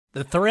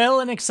The thrill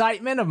and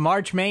excitement of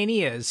March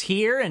Mania is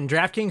here, and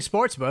DraftKings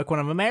Sportsbook, one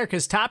of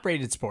America's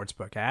top-rated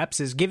sportsbook apps,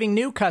 is giving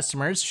new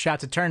customers a shot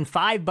to turn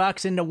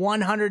 $5 into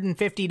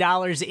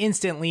 $150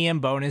 instantly in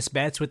bonus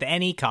bets with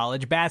any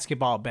college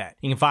basketball bet.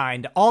 You can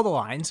find all the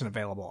lines and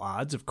available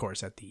odds, of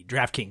course, at the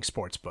DraftKings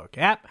Sportsbook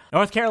app.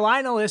 North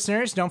Carolina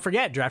listeners, don't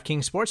forget,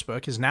 DraftKings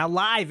Sportsbook is now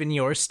live in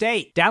your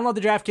state. Download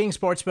the DraftKings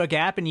Sportsbook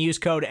app and use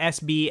code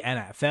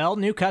SBNFL.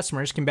 New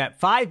customers can bet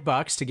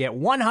 $5 to get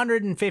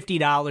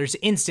 $150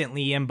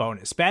 instantly in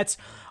bonus bets,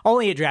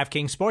 only at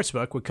DraftKings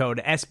Sportsbook with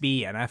code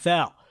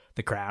SBNFL.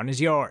 The crown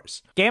is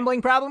yours.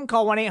 Gambling problem?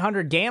 Call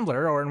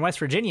 1-800-GAMBLER, or in West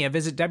Virginia,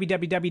 visit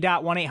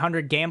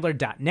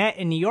www.1800gambler.net.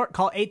 In New York,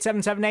 call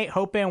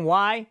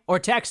 877-8-HOPE-NY or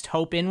text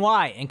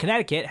HOPE-NY. In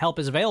Connecticut, help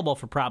is available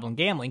for problem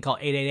gambling. Call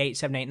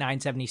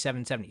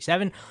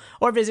 888-789-7777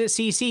 or visit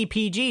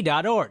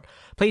ccpg.org.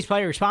 Please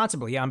play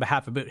responsibly on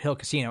behalf of Boot Hill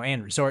Casino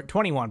and Resort.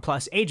 21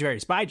 plus, age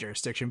varies by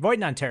jurisdiction. Void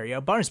in Ontario.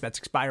 Bonus bets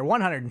expire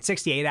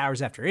 168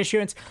 hours after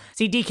issuance.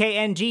 See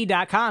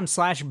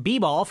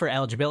dkng.com/bball for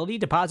eligibility,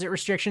 deposit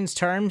restrictions,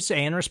 terms,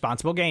 and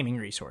responsible gaming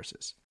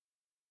resources.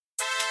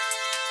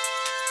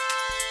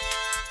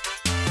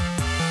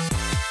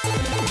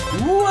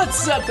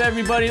 What's up,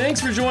 everybody? Thanks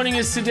for joining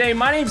us today.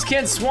 My name's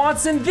Kent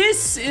Swanson.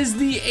 This is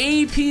the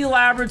AP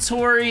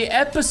Laboratory,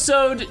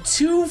 episode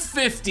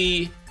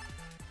 250,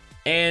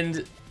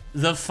 and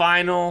the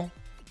final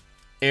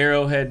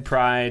Arrowhead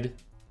Pride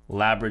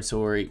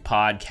Laboratory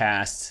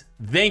podcast.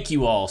 Thank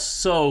you all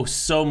so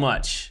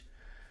much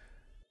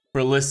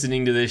for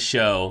listening to this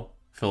show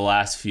for the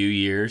last few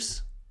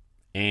years.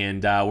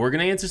 And we're going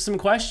to answer some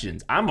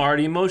questions. I'm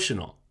already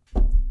emotional.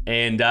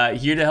 And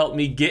here to help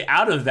me get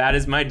out of that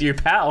is my dear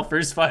pal.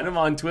 First, find him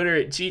on Twitter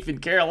at Chief in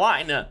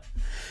Carolina,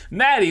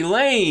 Maddie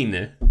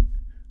Lane.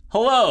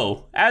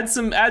 Hello. Add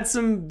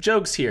some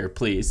jokes here,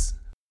 please.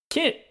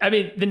 Kent, I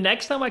mean, the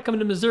next time I come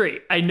to Missouri,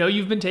 I know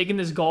you've been taking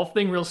this golf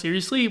thing real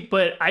seriously,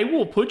 but I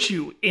will put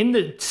you in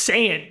the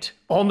sand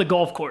on the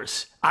golf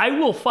course. I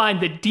will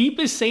find the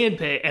deepest sand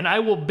pit, and I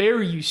will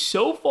bury you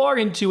so far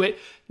into it,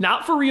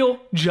 not for real,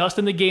 just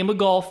in the game of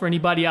golf. For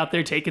anybody out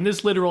there taking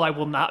this literal, I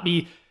will not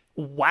be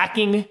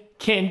whacking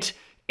Kent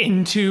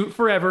into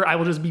forever. I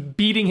will just be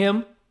beating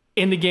him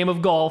in the game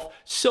of golf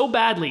so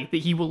badly that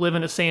he will live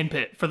in a sand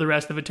pit for the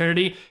rest of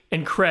eternity,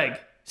 and Craig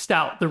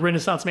Stout, the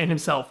Renaissance man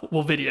himself,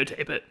 will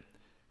videotape it.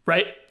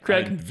 Right,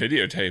 Craig?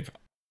 Videotape.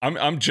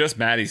 I'm just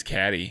Maddie's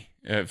caddy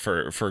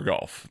for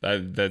golf.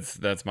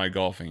 That's my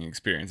golfing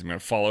experience. I'm going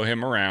to follow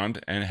him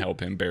around and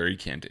help him bury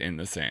Kent in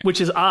the sand. Which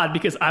is odd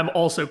because I'm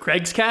also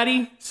Craig's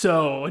caddy,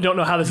 so I don't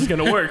know how this is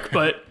going to work,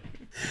 but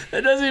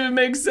that doesn't even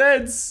make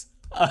sense.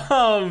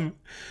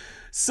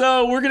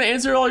 So we're going to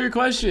answer all your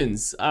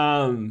questions.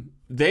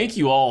 Thank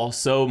you all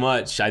so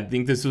much. I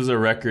think this was a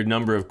record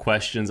number of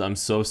questions. I'm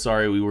so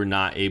sorry we were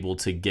not able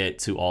to get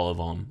to all of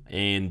them.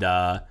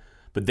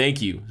 But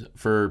thank you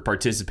for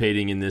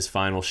participating in this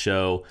final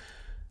show.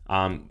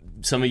 Some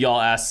of y'all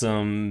asked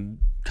some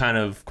kind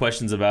of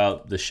questions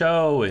about the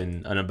show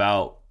and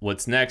about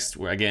what's next.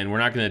 Again, we're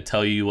not going to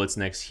tell you what's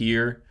next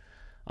here.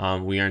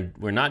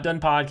 We're not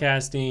done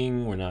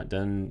podcasting. We're not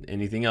done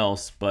anything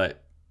else,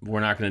 but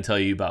we're not going to tell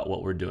you about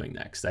what we're doing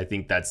next. I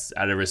think that's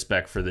out of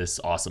respect for this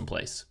awesome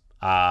place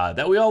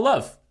that we all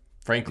love,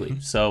 frankly.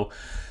 So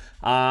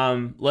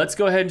let's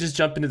go ahead and just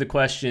jump into the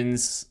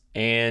questions.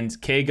 And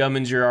Kay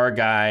Gumminger, our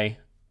guy,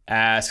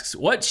 asks,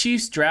 what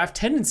Chiefs draft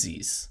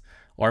tendencies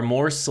are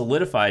more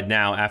solidified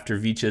now after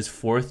Veach's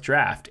fourth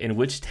draft, and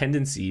which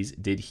tendencies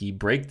did he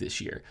break this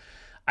year?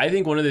 I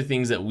think one of the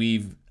things that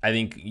I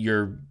think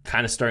you're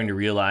kind of starting to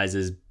realize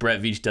is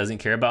Brett Veach doesn't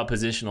care about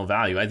positional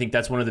value. I think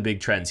that's one of the big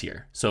trends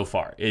here so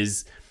far,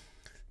 is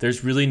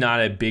there's really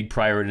not a big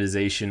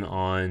prioritization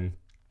on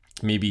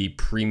maybe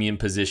premium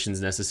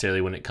positions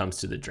necessarily when it comes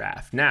to the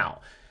draft.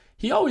 Now,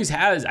 he always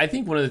has. I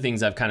think one of the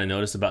things I've kind of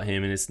noticed about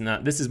him, and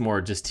this is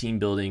more just team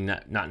building,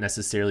 not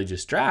necessarily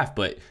just draft,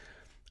 but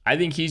I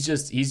think he's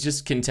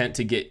just content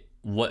to get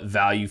what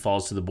value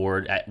falls to the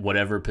board at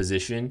whatever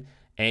position,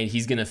 and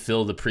he's going to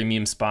fill the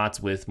premium spots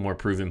with more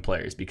proven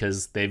players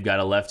because they've got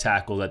a left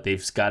tackle that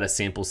they've got a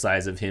sample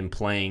size of him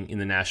playing in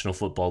the National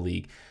Football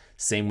League.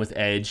 Same with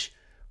edge,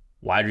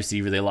 wide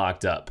receiver they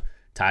locked up,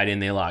 tight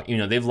end they locked.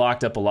 They've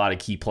locked up a lot of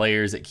key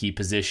players at key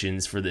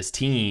positions for this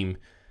team,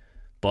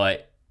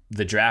 but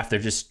the draft, they're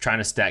just trying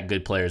to stack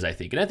good players, I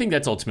think. And I think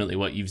that's ultimately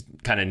what you've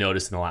kind of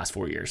noticed in the last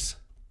 4 years.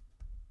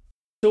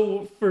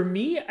 So for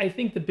me, I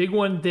think the big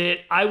one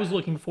that I was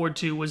looking forward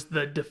to was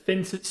the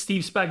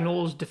Steve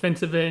Spagnuolo's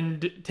defensive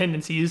end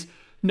tendencies,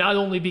 not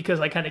only because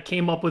I kind of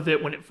came up with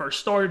it when it first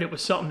started, it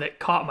was something that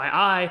caught my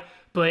eye,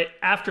 but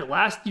after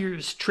last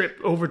year's trip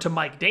over to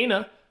Mike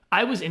Dana,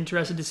 I was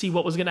interested to see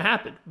what was going to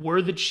happen.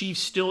 Were the Chiefs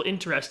still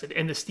interested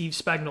in the Steve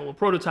Spagnuolo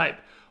prototype?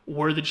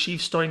 Were the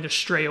Chiefs starting to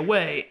stray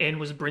away, and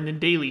was Brendan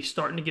Daly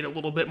starting to get a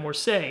little bit more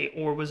say,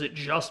 or was it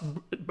just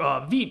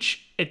Veach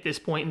at this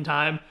point in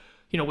time?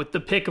 With the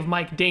pick of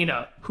Mike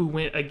Dana, who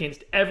went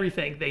against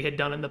everything they had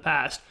done in the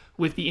past,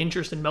 with the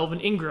interest in Melvin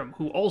Ingram,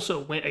 who also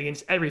went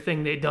against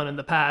everything they had done in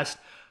the past.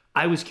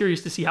 I was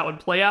curious to see how it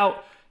would play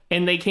out,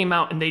 And they came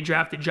out and they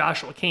drafted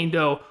Joshua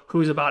Kando,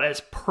 who's about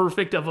as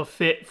perfect of a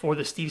fit for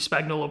the Steve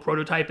Spagnuolo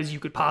prototype as you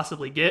could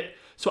possibly get.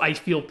 So I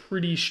feel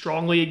pretty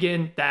strongly,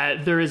 again,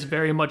 that there is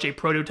very much a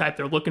prototype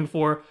they're looking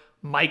for.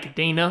 Mike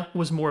Dana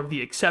was more of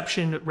the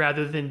exception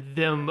rather than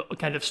them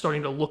kind of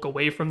starting to look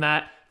away from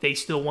that. They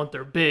still want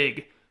their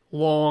big,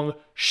 long,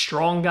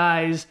 strong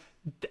guys.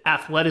 The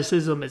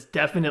athleticism is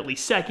definitely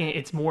second.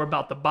 It's more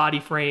about the body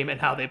frame and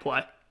how they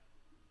play.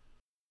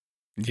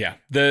 Yeah,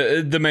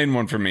 the main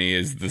one for me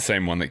is the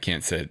same one that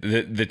Kent said,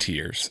 the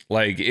tiers.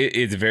 Like,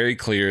 it's very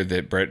clear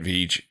that Brett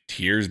Veach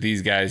tiers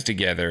these guys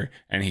together,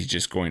 and he's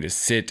just going to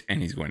sit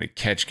and he's going to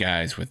catch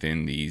guys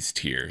within these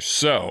tiers.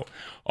 So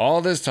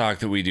all this talk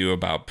that we do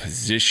about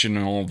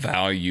positional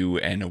value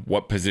and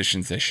what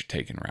positions they should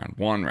take in round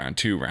 1, round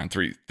 2, round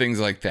 3, things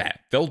like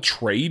that. They'll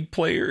trade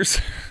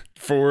players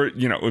for,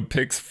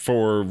 picks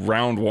for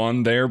round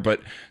 1 there,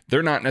 but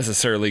they're not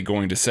necessarily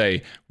going to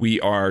say we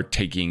are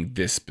taking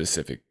this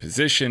specific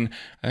position.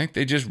 I think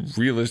they just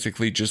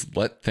realistically just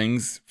let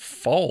things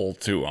fall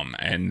to them,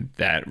 and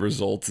that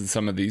results in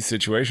some of these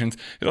situations.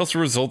 It also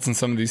results in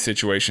some of these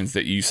situations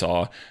that you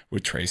saw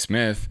with Trey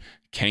Smith,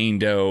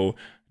 Kando,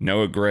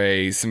 Noah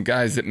Gray, some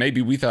guys that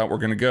maybe we thought were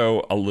going to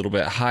go a little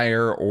bit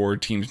higher or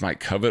teams might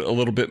covet a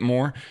little bit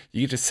more.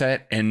 You get to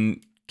set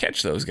and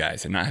catch those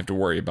guys and not have to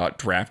worry about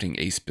drafting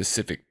a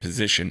specific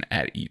position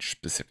at each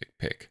specific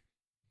pick.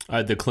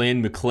 The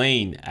Clan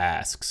McLean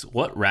asks,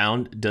 what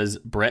round does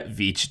Brett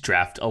Veach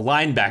draft a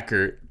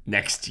linebacker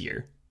next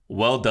year?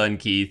 Well done,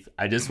 Keith.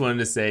 I just wanted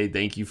to say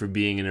thank you for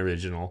being an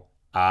original.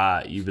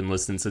 You've been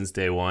listening since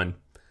day one.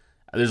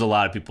 There's a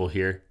lot of people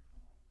here.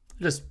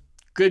 Just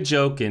good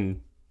joke, and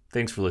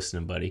thanks for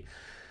listening, buddy.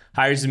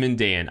 Heisman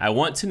Dan, I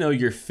want to know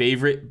your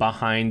favorite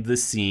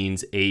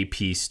behind-the-scenes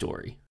AP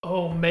story.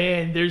 Oh,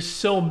 man, there's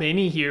so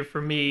many here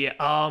for me.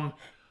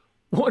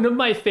 One of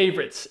my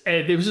favorites,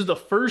 and this was the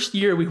first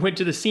year we went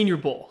to the Senior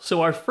Bowl.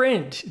 So our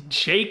friend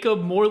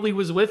Jacob Morley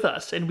was with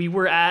us, and we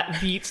were at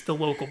Veets, the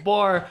local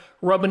bar,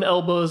 rubbing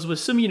elbows with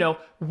some,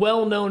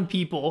 well-known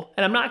people.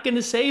 And I'm not going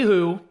to say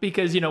who,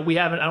 because, I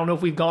don't know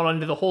if we've gone on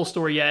into the whole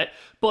story yet,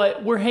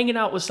 but we're hanging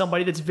out with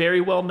somebody that's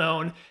very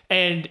well-known,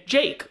 and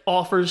Jake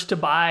offers to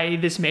buy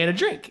this man a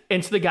drink.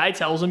 And so the guy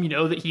tells him,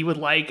 that he would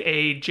like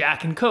a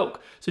Jack and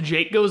Coke. So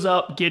Jake goes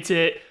up, gets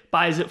it,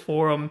 buys it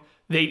for him.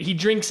 He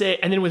drinks it,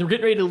 and then when we're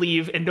getting ready to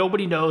leave and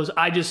nobody knows,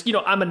 I just,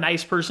 I'm a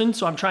nice person,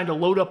 so I'm trying to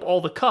load up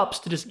all the cups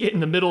to just get in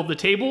the middle of the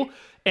table.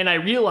 And I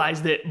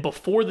realized that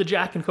before the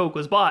Jack and Coke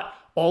was bought,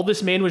 all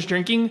this man was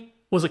drinking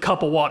was a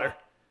cup of water.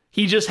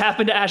 He just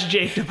happened to ask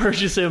Jake to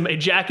purchase him a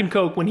Jack and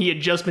Coke when he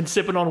had just been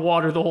sipping on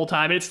water the whole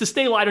time. And it's to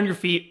stay light on your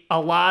feet. A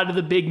lot of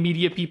the big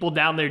media people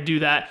down there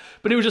do that.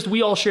 But it was just,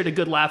 we all shared a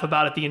good laugh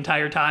about it the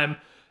entire time.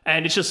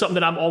 And it's just something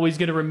that I'm always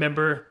going to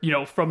remember,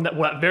 from that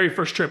very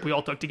first trip we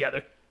all took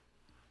together.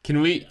 Can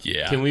we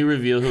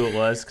reveal who it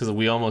was? Because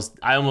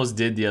I almost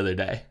did the other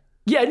day.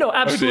 Yeah, no,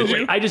 absolutely. Oh, did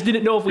you? I just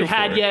didn't know if we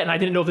had yet, and I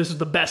didn't know if this was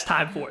the best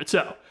time for it.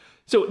 So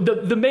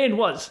the man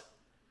was,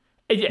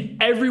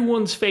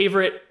 everyone's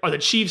favorite are the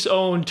Chiefs'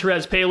 own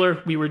Terez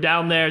Paylor. We were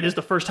down there. This is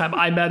the first time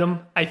I met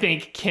him. I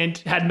think Kent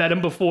had met him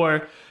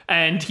before,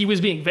 and he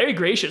was being very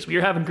gracious. We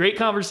were having great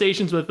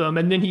conversations with him,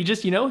 and then he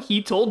just,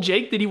 he told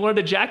Jake that he wanted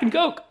a Jack and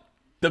Coke.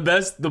 That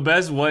was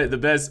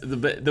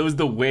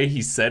the way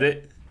he said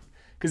it.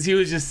 Because he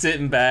was just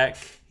sitting back.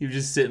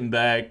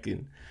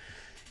 And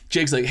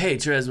Jake's like, hey,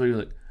 Terez, what are you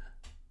like?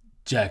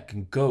 Jack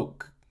and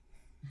Coke.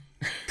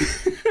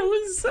 It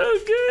was so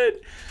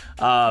good.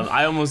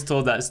 I almost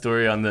told that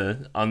story on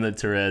the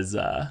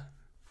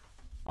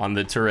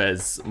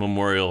Terez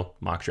Memorial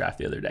mock draft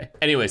the other day.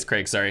 Anyways,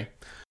 Craig, sorry.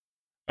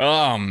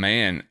 Oh,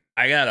 man.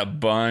 I got a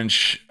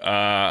bunch.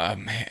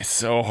 It's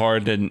so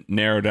hard to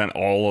narrow down.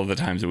 All of the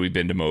times that we've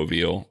been to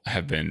Mobile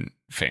have been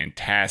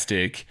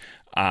fantastic.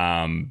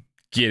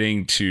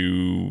 Getting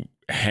to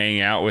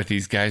hang out with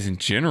these guys in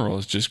general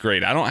is just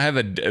great. I don't have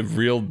a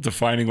real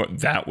defining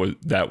what that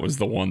was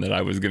the one that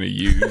I was going to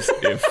use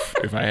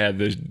if I had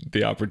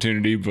the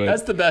opportunity, but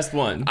that's the best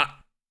one.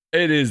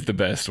 It is the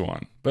best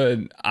one, but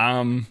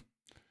I don't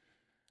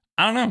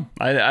know.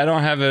 I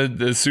don't have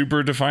a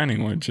super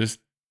defining one, just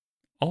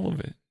all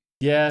of it.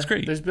 Yeah, it's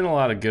great. There's been a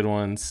lot of good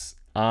ones.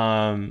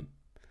 I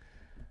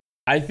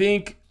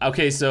think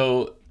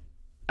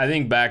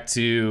back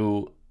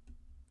to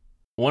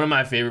one of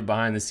my favorite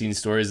behind the scenes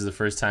stories is the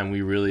first time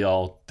we really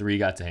all three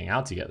got to hang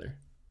out together.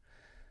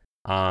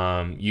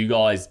 You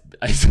guys,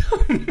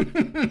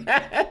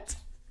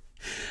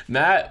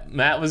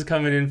 Matt was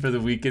coming in for the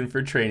weekend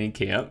for training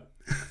camp,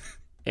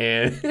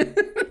 and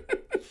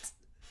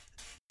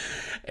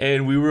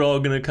we were all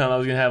gonna come. I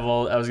was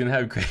gonna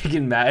have Craig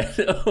and Matt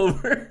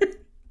over.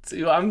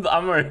 Too. I don't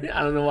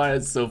know why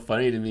it's so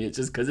funny to me. It's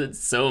just because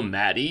it's so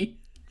Matty,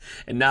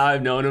 and now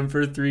I've known him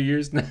for 3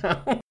 years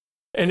now,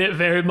 and it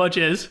very much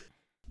is.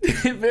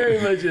 It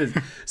very much is.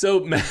 So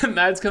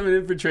Matt's coming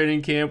in for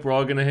training camp. We're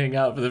all going to hang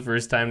out for the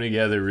first time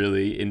together,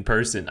 really, in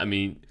person. I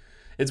mean,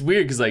 it's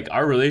weird because,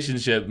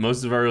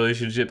 most of our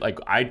relationship,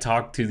 I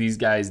talk to these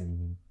guys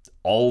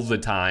all the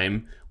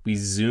time. We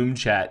Zoom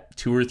chat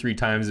 2 or 3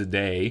 times a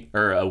day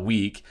or a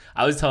week.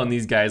 I was telling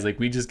these guys, like,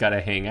 we just got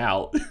to hang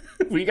out.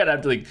 We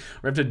have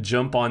to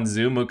jump on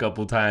Zoom a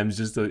couple times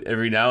just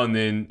every now and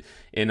then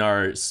in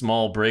our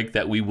small break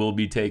that we will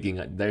be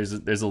taking. There's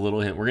a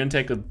little hint. We're going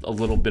to take a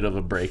little bit of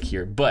a break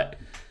here, but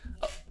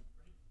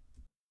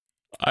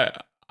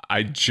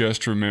I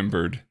just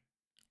remembered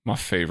my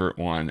favorite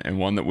one, and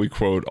one that we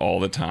quote all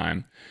the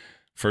time.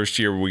 First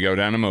year we go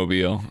down to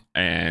Mobile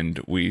and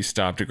we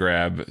stop to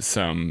grab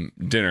some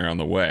dinner on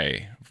the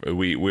way.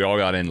 We all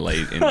got in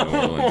late in New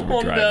Orleans.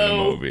 We're driving to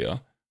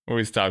Mobile.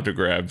 We stopped to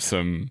grab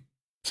some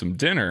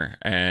dinner,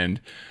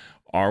 and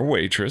our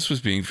waitress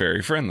was being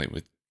very friendly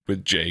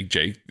with Jake.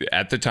 Jake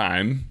at the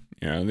time,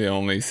 the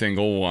only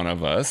single one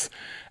of us.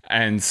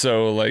 And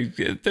so like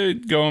they're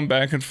going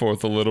back and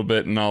forth a little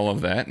bit and all of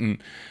that,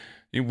 and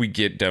we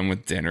get done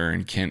with dinner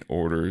and Kent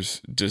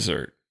orders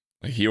dessert.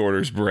 Like he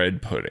orders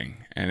bread pudding,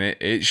 and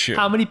it should.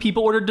 How many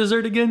people ordered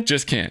dessert again?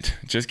 Just Kent.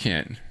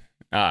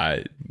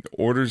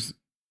 Orders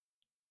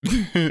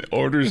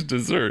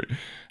dessert,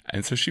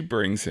 and so she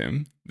brings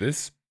him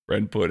this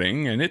bread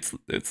pudding, and it's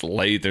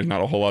late. There's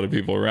not a whole lot of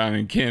people around,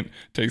 and Kent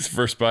takes the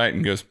first bite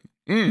and goes,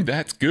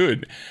 that's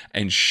good.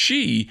 And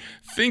she,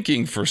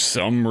 thinking for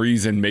some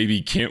reason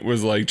maybe Kent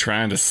was like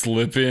trying to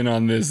slip in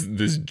on this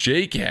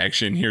Jake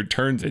action here,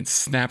 turns and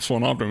snaps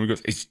one off him and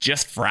goes, "It's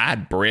just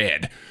fried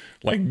bread."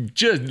 Like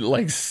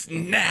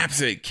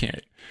snaps at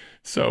Kent.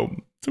 So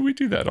we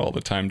do that all the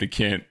time to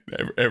Kent.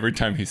 Every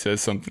time he says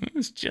something,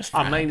 it's just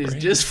fried bread. It's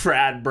just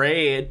fried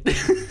bread.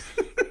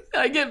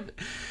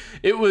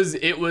 It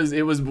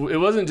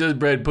wasn't just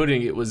bread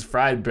pudding, it was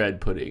fried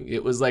bread pudding.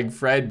 It was like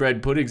fried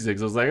bread pudding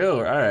sticks. I was like, oh,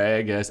 all right,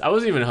 I guess. I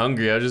wasn't even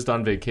hungry, I was just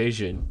on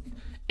vacation.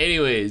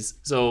 Anyways,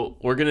 so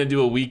we're gonna do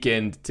a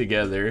weekend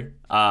together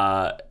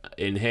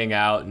and hang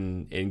out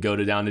and go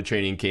down to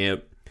training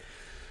camp.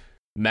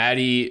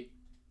 Maddie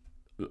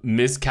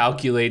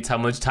miscalculates how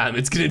much time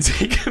it's gonna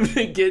take him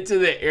to get to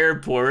the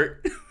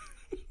airport.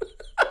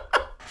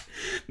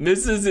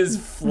 Misses his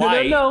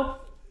flight. No.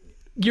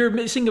 You're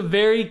missing a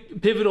very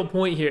pivotal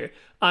point here.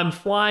 I'm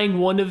flying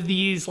one of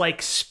these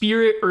like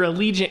Spirit or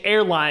Allegiant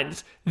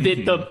Airlines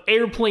that the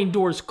airplane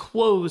doors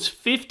close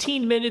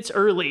 15 minutes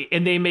early,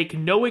 and they make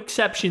no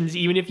exceptions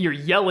even if you're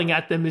yelling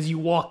at them as you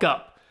walk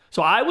up.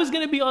 So I was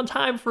going to be on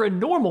time for a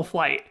normal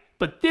flight,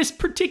 but this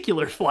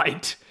particular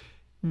flight,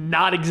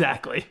 not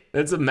exactly.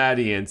 That's a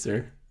Maddie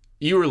answer.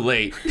 You were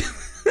late.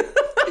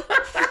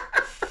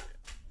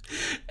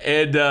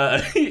 And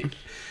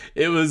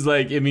it was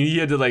like, he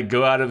had to like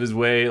go out of his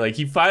way. Like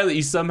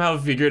he somehow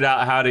figured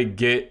out how to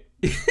get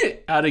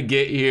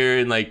here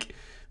and like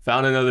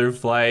found another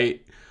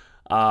flight.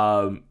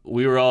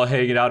 We were all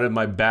hanging out at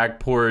my back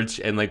porch,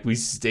 and like we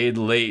stayed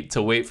late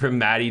to wait for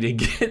Maddie to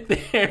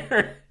get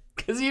there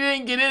because he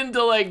didn't get in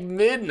until like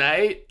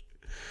midnight.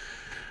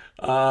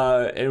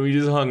 And we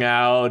just hung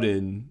out,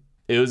 and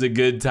it was a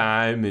good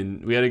time,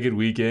 and we had a good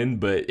weekend.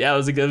 But yeah,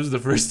 that was the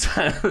first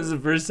time. It was the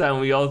first time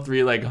we all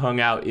three like hung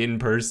out in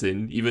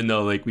person, even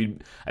though like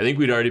I think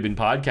we'd already been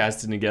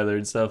podcasting together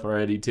and stuff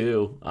already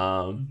too.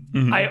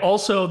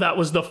 That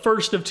was the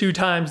first of 2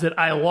 times that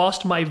I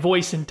lost my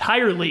voice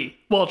entirely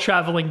while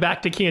traveling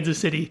back to Kansas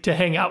City to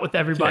hang out with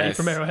everybody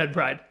from Arrowhead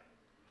Pride.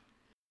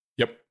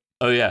 Yep.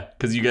 Oh yeah,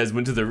 because you guys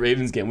went to the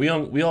Ravens game. We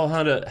all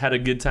had a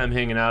good time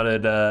hanging out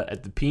at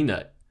the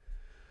Peanut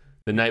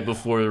the night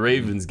before the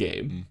Ravens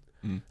game.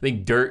 I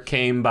think Dirk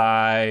came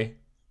by,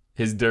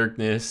 his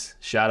Dirkness.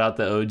 Shout out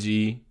the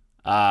OG.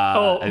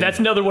 That's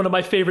another one of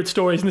my favorite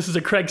stories, and this is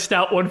a Craig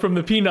Stout one from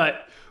the Peanut.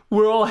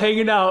 We're all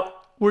hanging out.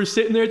 We're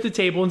sitting there at the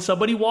table, and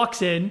somebody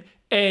walks in,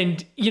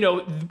 and,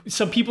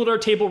 some people at our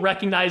table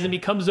recognize him. He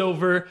comes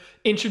over,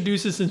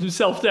 introduces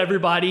himself to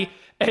everybody,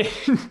 and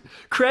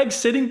Craig's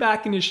sitting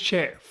back in his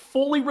chair,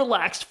 fully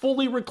relaxed,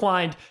 fully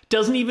reclined,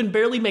 doesn't even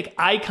barely make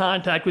eye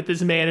contact with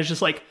this man. It's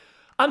just like,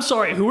 "I'm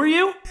sorry, who are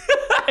you?"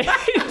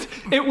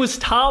 It was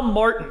Tom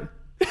Martin.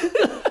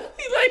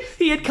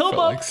 He had come up.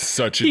 Like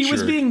such a he jerk.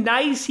 was being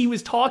nice. He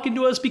was talking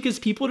to us because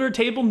people at our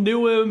table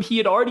knew him. He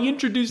had already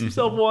introduced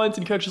himself once,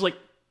 and Coach was like,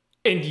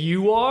 "And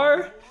you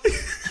are?"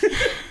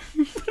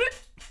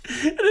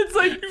 And it's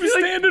like he was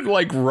standing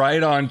like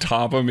right on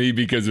top of me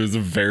because it was a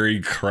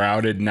very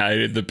crowded night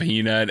at the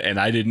Peanut, and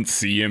I didn't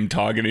see him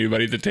talking to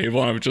anybody at the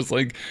table. And I was just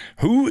like,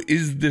 "Who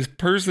is this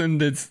person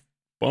that's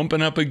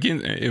bumping up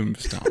against?" It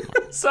was Tom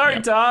Martin. Sorry,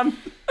 yep. Tom.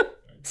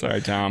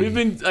 Sorry, Tom. We've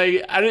been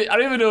like, I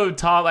don't even know if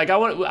Tom, like I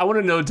want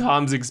to know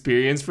Tom's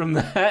experience from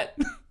that.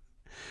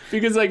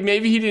 Because like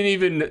maybe he didn't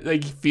even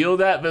like feel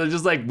that, but it's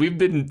just like we've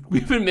been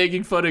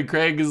making fun of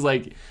Craig is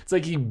like it's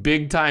like he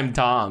big time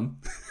Tom.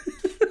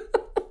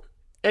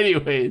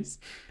 Anyways,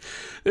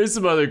 there's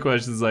some other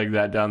questions like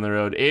that down the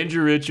road.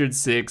 Andrew Richards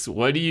 6,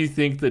 what do you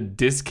think the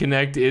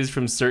disconnect is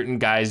from certain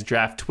guys'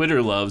 draft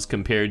Twitter loves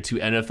compared to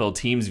NFL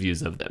teams'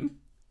 views of them?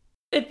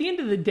 At the end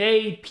of the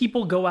day,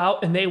 people go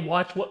out and they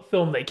watch what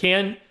film they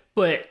can,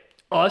 but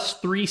us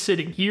 3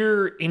 sitting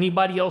here,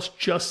 anybody else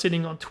just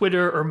sitting on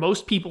Twitter, or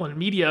most people in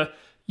media,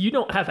 you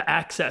don't have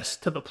access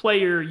to the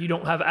player. You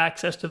don't have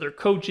access to their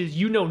coaches.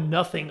 You know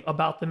nothing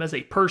about them as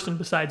a person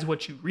besides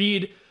what you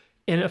read.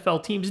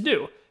 NFL teams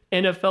do.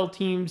 NFL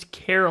teams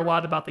care a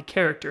lot about the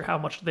character. How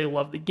much do they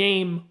love the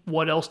game?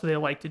 What else do they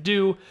like to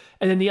do?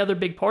 And then the other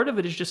big part of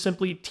it is just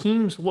simply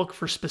teams look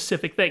for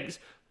specific things.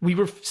 We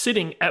were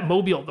sitting at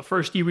Mobile the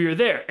first year we were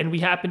there, and we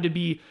happened to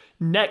be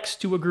next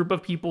to a group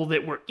of people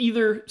that were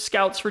either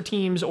scouts for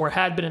teams or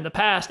had been in the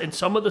past, and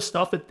some of the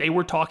stuff that they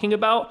were talking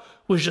about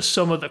was just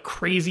some of the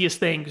craziest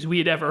things we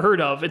had ever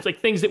heard of. It's like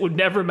things that would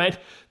never meant.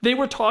 They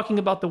were talking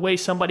about the way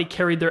somebody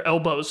carried their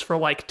elbows for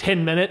like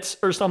 10 minutes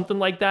or something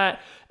like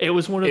that. It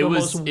was one of the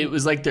most... It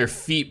was like their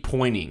feet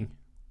pointing.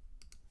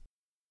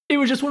 It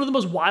was just one of the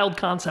most wild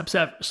concepts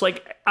ever. So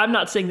like, I'm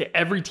not saying that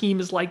every team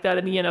is like that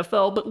in the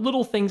NFL, but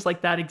little things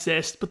like that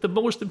exist. But the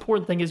most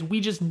important thing is we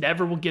just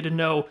never will get to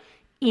know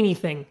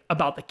anything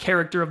about the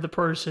character of the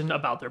person,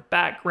 about their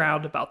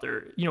background, about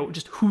their,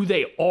 just who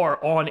they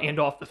are on and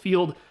off the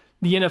field.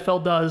 The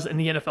NFL does, and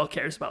the NFL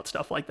cares about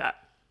stuff like that.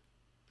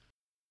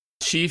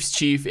 Chiefs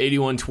Chief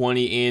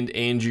 8120 and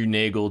Andrew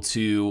Nagel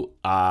too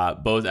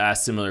both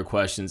asked similar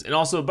questions. And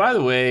also, by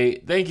the way,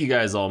 thank you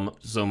guys all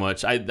so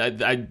much. I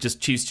just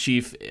Chiefs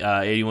Chief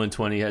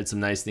 8120 had some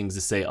nice things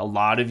to say. A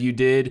lot of you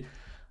did.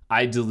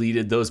 I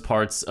deleted those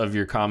parts of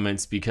your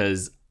comments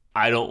because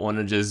I don't want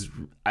to just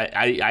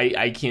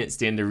I can't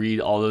stand to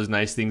read all those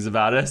nice things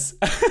about us.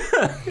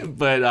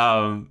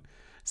 But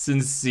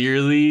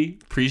sincerely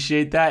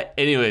appreciate that.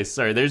 Anyway,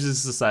 sorry, there's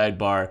just a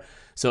sidebar.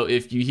 So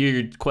if you hear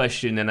your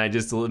question and I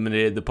just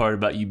eliminated the part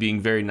about you being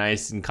very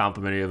nice and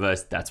complimentary of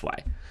us, that's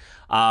why.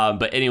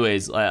 But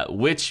anyways,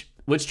 which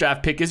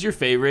draft pick is your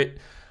favorite?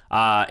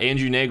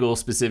 Andrew Nagel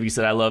specifically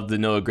said, I love the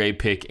Noah Gray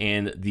pick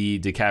and the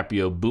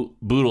DiCaprio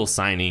Bootle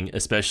signing,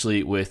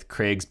 especially with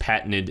Craig's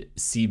patented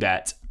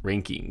CBAT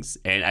rankings.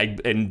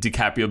 And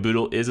DiCaprio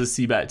Bootle is a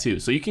CBAT too.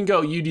 So you can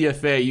go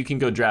UDFA, you can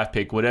go draft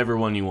pick, whatever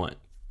one you want.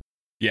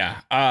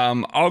 Yeah,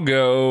 I'll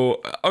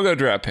go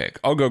draft pick.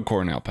 I'll go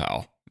Cornell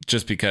Powell.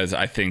 Just because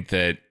I think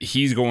that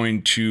he's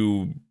going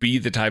to be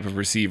the type of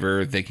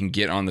receiver that can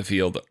get on the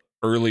field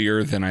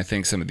earlier than I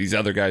think some of these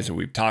other guys that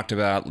we've talked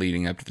about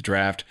leading up to the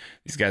draft.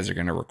 These guys are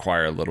going to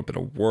require a little bit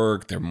of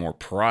work. They're more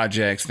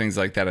projects, things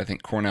like that. I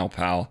think Cornell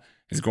Powell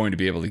is going to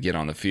be able to get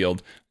on the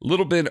field a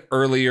little bit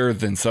earlier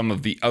than some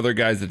of the other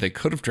guys that they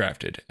could have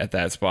drafted at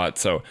that spot.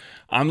 So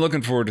I'm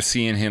looking forward to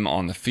seeing him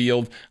on the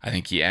field. I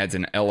think he adds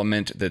an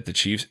element that the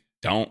Chiefs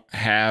don't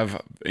have,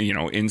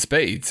 in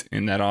spades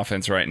in that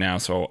offense right now.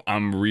 So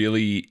I'm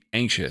really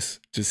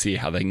anxious to see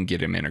how they can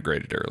get him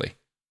integrated early.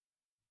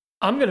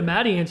 I'm going to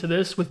Maddie into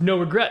this with no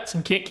regrets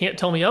and can't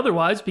tell me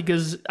otherwise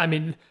because,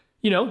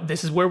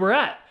 this is where we're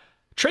at.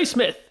 Trey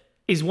Smith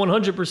is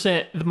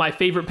 100% my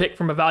favorite pick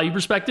from a value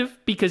perspective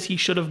because he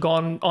should have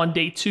gone on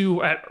day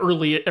 2 at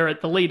the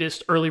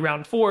latest early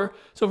round 4.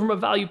 So from a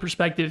value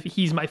perspective,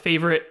 he's my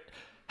favorite.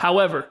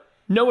 However,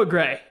 Noah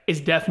Gray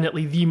is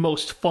definitely the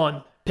most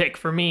fun pick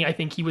for me. I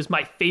think he was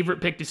my favorite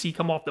pick to see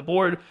come off the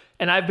board,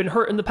 and I've been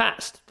hurt in the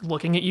past.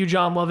 Looking at you,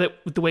 John Lovett,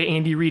 with the way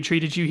Andy Reid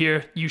treated you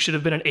here, you should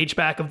have been an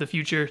H-back of the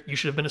future. You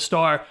should have been a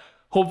star.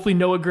 Hopefully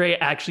Noah Gray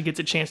actually gets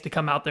a chance to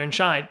come out there and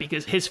shine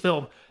because his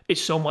film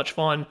is so much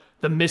fun.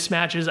 The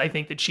mismatches I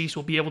think the Chiefs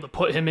will be able to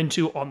put him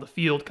into on the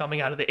field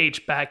coming out of the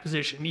H-back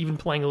position, even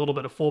playing a little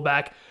bit of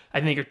fullback, I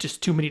think are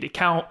just too many to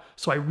count.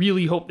 So I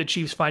really hope the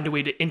Chiefs find a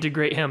way to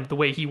integrate him the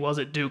way he was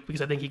at Duke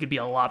because I think he could be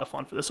a lot of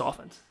fun for this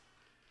offense.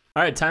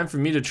 All right, time for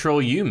me to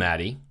troll you,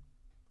 Maddie.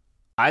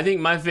 I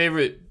think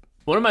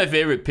one of my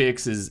favorite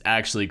picks is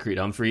actually Creed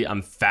Humphrey.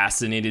 I'm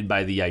fascinated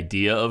by the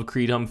idea of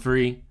Creed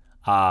Humphrey.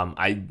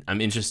 I'm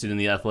interested in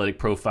the athletic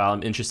profile.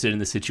 I'm interested in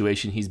the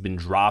situation he's been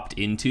dropped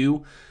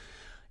into.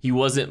 He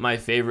wasn't my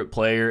favorite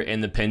player,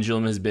 and the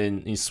pendulum has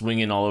been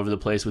swinging all over the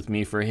place with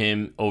me for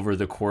him over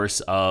the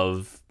course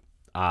of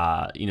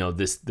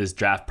this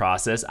draft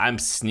process. I'm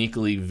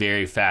sneakily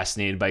very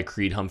fascinated by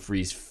Creed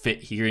Humphrey's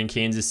fit here in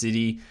Kansas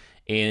City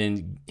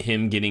and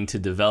him getting to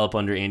develop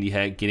under Andy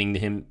Heck, getting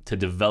him to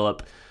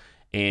develop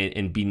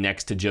and be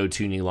next to Joe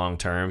Thuney long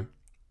term.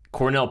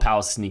 Cornell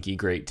Powell's sneaky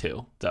great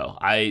too. So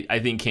I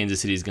think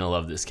Kansas City is going to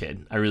love this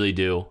kid. I really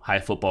do. High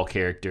football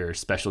character,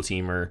 special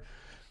teamer,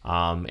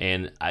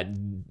 and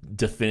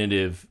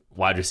definitive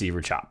wide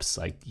receiver chops.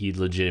 Like he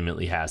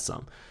legitimately has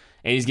some.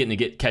 And he's getting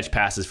to catch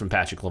passes from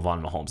Patrick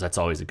LaVon Mahomes. That's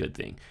always a good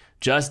thing.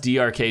 Just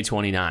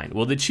DRK29.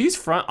 Will the Chiefs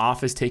front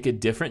office take a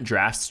different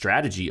draft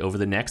strategy over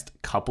the next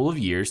couple of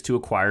years to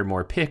acquire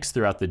more picks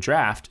throughout the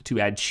draft to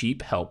add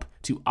cheap help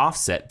to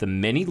offset the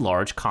many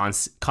large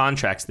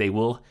contracts they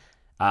will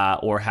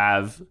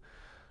have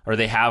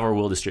or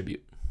will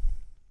distribute?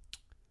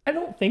 I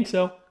don't think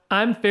so.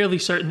 I'm fairly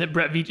certain that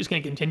Brett Veach is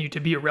going to continue to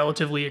be a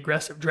relatively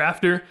aggressive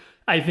drafter.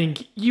 I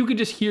think you could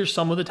just hear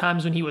some of the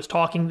times when he was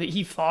talking that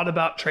he thought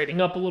about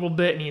trading up a little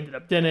bit and he ended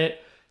up doing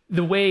it.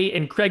 The way,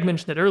 and Craig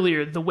mentioned it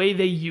earlier, the way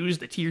they use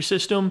the tier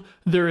system,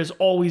 there is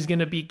always going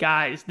to be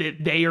guys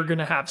that they are going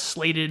to have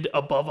slated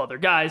above other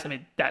guys. I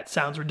mean, that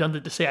sounds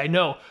redundant to say, I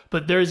know,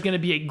 but there's going to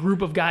be a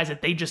group of guys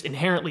that they just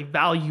inherently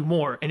value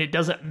more, and it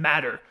doesn't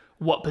matter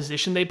what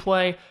position they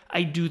play.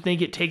 I do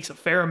think it takes a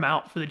fair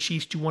amount for the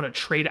Chiefs to want to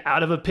trade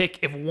out of a pick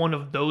if one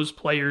of those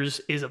players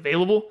is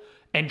available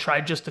and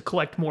try just to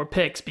collect more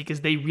picks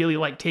because they really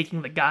like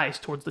taking the guys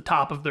towards the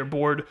top of their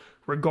board,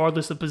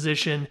 regardless of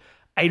position.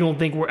 I don't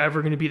think we're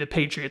ever going to be the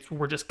Patriots where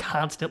we're just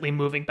constantly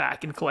moving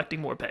back and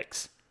collecting more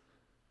picks.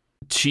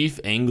 Chief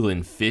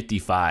England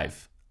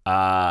 55.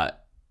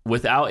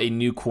 Without a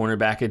new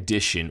cornerback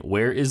addition,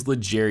 where is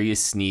L'Jarius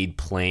Sneed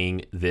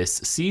playing this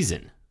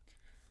season?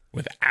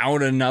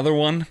 Without another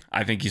one,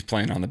 I think he's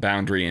playing on the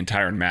boundary and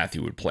Tyrann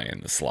Mathieu would play in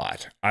the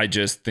slot. I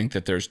just think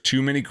that there's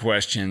too many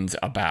questions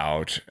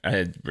about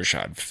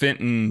Rashad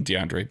Fenton,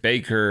 DeAndre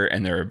Baker,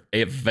 and their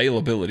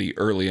availability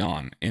early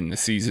on in the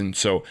season.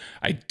 So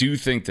I do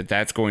think that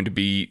that's going to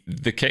be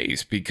the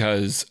case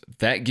because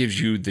that gives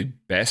you the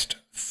best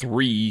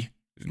 3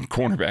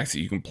 cornerbacks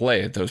that you can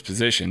play at those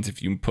positions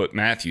if you put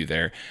Mathieu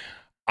there.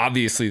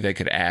 Obviously, they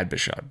could add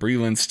Bashaud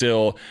Breeland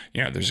still.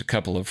 There's a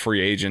couple of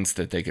free agents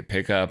that they could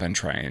pick up and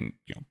try and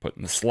put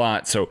in the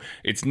slot. So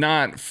it's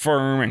not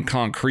firm and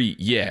concrete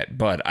yet,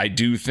 but I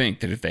do think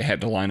that if they had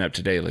to line up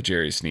today,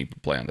 L'Jarius Sneed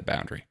would play on the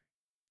boundary.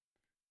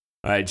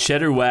 All right,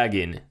 Cheddar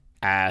Wagon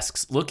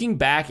asks, looking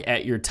back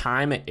at your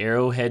time at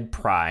Arrowhead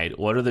Pride,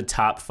 what are the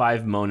top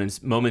 5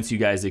 moments you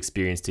guys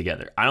experienced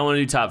together? I don't want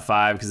to do top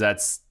 5 because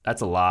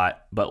that's a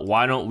lot, but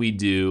why don't we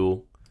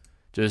do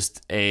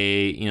just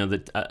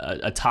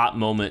a top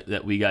moment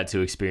that we got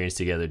to experience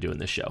together doing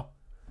this show?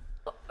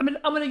 I mean,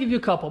 I'm going to give you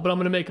a couple, but I'm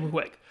going to make them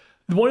quick.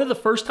 One of the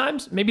first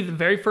times, maybe the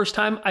very first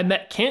time I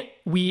met Kent,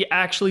 we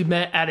actually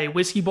met at a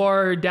whiskey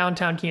bar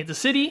downtown Kansas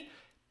City.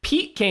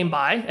 Pete came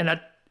by, and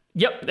at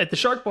the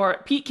Shark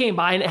Bar, Pete came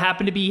by, and it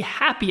happened to be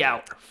happy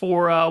hour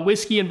for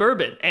whiskey and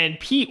bourbon. And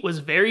Pete was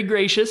very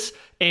gracious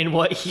in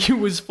what he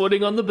was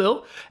footing on the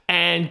bill.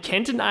 And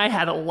Kent and I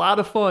had a lot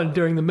of fun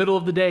during the middle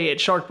of the day at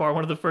Shark Bar,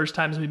 one of the first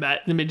times we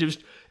met. I mean,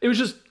 it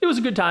was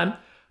a good time.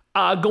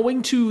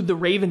 Going to the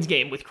Ravens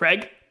game with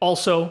Craig,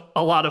 also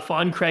a lot of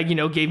fun. Craig,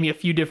 gave me a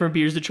few different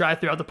beers to try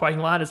throughout the parking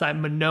lot, as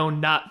I'm a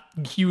known not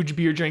huge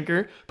beer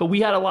drinker. But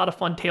we had a lot of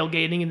fun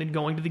tailgating and then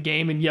going to the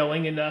game and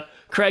yelling. And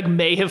Craig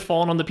may have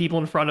fallen on the people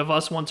in front of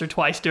us once or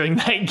twice during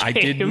that game. I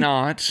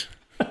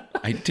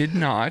did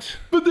not.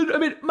 But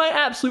then, my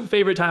absolute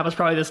favorite time was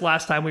probably this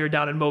last time we were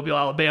down in Mobile,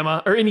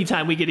 Alabama, or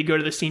anytime we get to go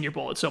to the Senior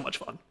Bowl. It's so much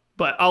fun.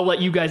 But I'll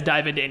let you guys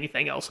dive into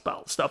anything else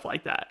about stuff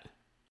like that.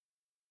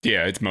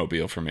 Yeah, it's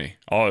Mobile for me.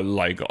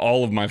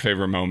 All of my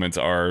favorite moments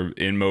are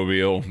in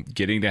Mobile,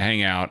 getting to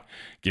hang out,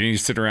 getting to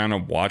sit around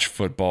and watch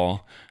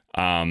football,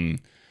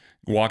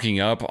 walking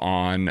up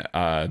on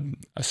a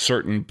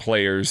certain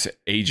player's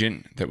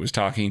agent that was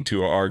talking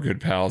to our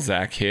good pal,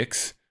 Zach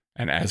Hicks.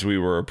 And as we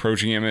were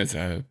approaching him as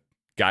a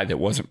guy that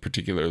wasn't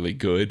particularly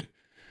good,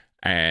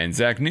 and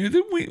Zach knew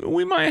that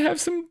we might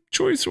have some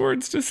choice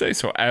words to say.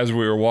 So as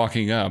we were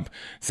walking up,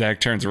 Zach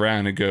turns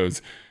around and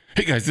goes,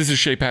 "Hey guys, this is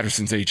Shea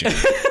Patterson's agent."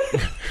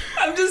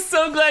 I'm just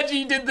so glad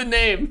you did the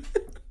name.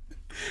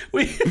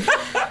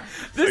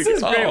 This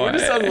is great. We're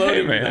just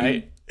unloading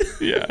tonight.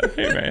 Yeah.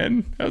 Hey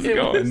man, how's it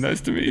going?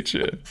 Nice to meet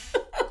you.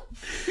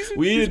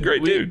 He's a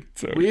great dude.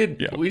 So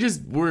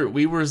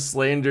we were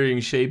slandering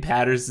Shea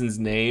Patterson's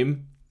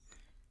name.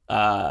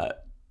 I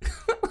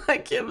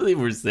can't believe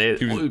we're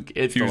saying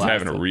it. He was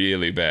having a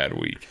really bad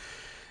week.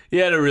 He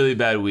had a really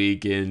bad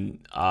week, and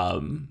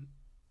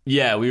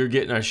we were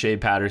getting our Shea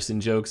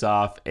Patterson jokes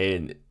off,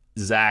 and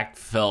Zach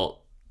felt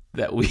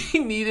that he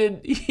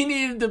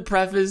needed to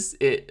preface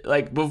it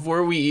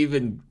before we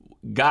even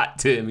got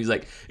to him. He's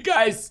like,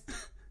 guys,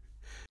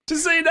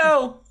 just so you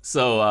know.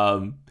 So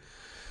I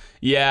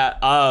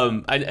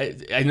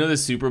know the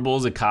Super Bowl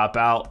is a cop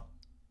out,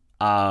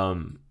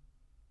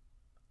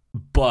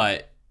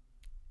 but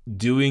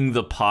doing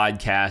the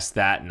podcast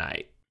that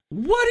night,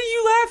 what are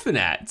you laughing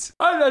at?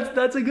 Oh,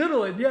 that's a good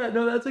one. Yeah,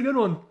 no, that's a good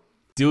one.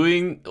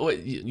 Getting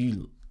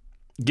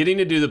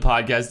to do the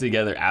podcast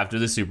together after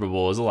the Super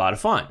Bowl was a lot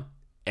of fun.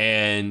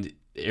 And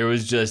it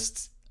was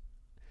just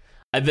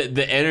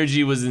the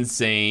energy was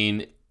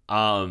insane.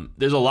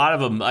 There's a lot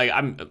of them.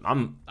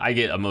 I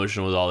get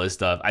emotional with all this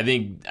stuff. I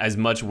think as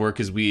much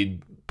work as we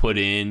put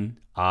in,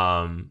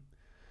 and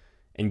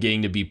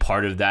getting to be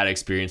part of that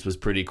experience was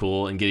pretty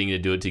cool, and getting to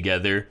do it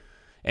together,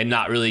 and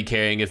not really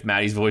caring if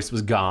Maddie's voice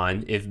was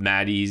gone, if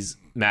Maddie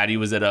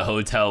was at a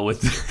hotel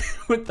with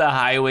with the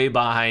highway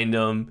behind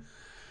him.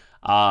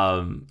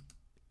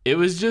 It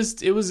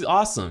was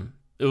awesome.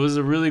 It was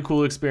a really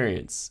cool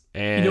experience.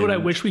 And you know what I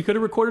wish we could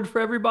have recorded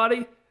for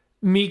everybody?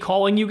 Me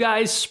calling you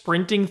guys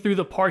sprinting through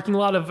the parking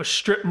lot of a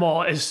strip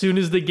mall as soon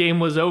as the game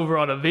was over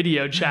on a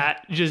video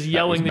chat, just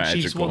yelling the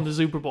Chiefs won the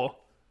Super Bowl.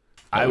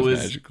 That was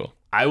magical.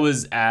 I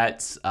was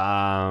at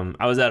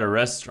a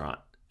restaurant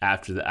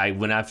after I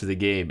went after the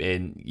game,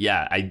 and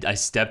I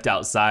stepped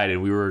outside, and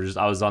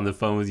I was on the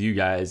phone with you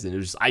guys, and it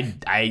was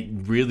I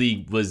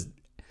really was,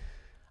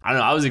 I don't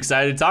know, I was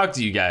excited to talk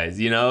to you guys.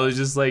 It was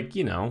just we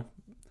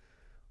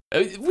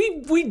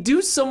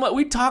do so much.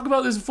 We talk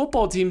about this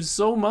football team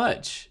so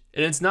much,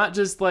 and it's not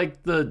just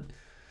the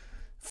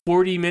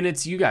 40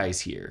 minutes you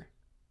guys hear.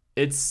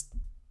 It's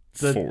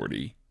the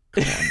 40.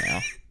 Come on now.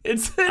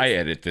 I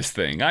edit this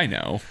thing. I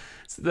know.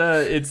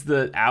 It's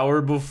the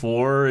hour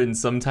before and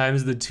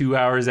sometimes the 2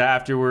 hours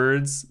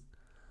afterwards.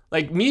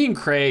 Like me and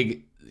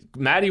Craig,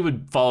 Maddie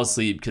would fall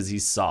asleep because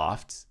he's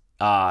soft.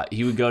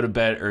 He would go to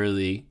bed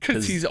early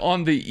because he's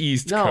on the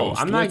East Coast.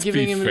 No, I'm not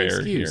giving him an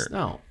excuse. Here.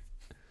 No,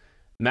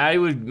 Maddie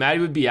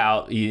would be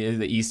out in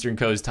the Eastern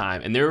Coast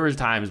time, and there were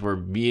times where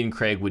me and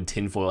Craig would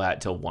tinfoil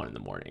hat till 1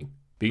 a.m,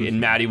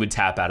 and Maddie would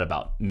tap out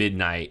about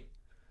midnight,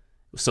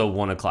 so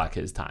 1 o'clock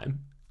his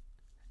time.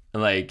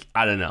 And like,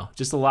 I don't know,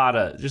 just a lot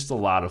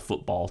of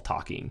football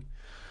talking.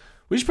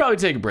 We should probably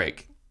take a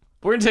break.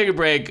 We're gonna take a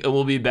break, and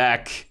we'll be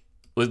back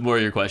with more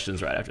of your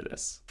questions right after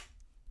this.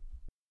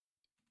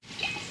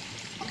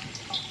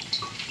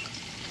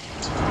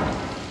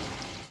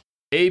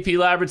 AP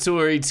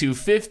Laboratory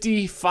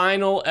 250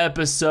 final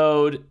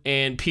episode,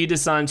 and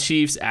Peterson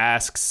Chiefs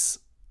asks,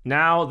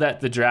 now that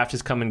the draft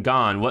has come and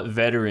gone, what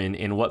veteran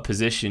and what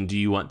position do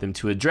you want them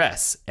to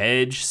address?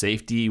 Edge,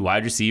 safety,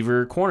 wide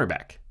receiver,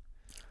 cornerback?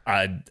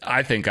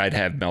 I think I'd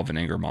have Melvin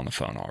Ingram on the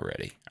phone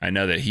already. I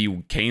know that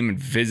he came and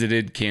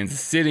visited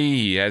Kansas City.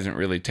 He hasn't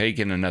really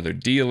taken another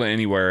deal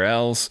anywhere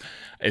else.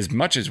 As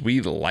much as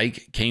we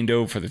like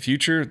Kendo for the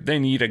future, they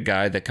need a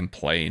guy that can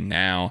play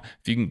now.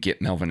 If you can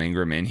get Melvin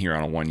Ingram in here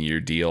on a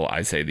 1-year deal,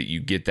 I say that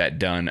you get that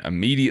done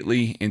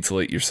immediately.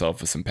 Insulate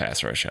yourself with some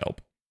pass rush help.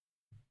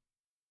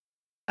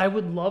 I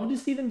would love to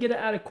see them get it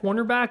at a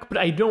cornerback, but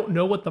I don't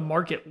know what the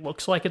market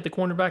looks like at the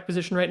cornerback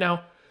position right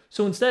now.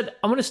 So instead,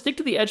 I'm going to stick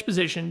to the edge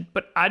position,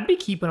 but I'd be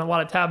keeping a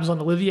lot of tabs on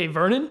Olivier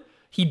Vernon.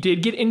 He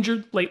did get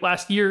injured late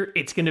last year.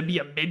 It's going to be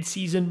a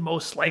mid-season,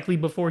 most likely,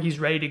 before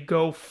he's ready to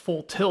go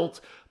full tilt.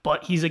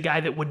 But he's a guy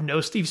that would know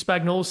Steve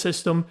Spagnuolo's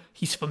system.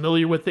 He's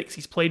familiar with it because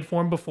he's played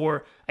for him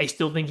before. I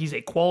still think he's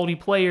a quality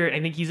player, and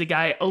I think he's a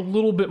guy a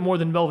little bit more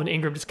than Melvin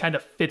Ingram, just kind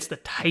of fits the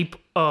type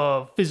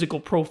of physical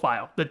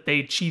profile that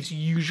the Chiefs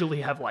usually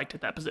have liked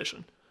at that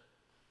position.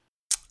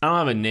 I don't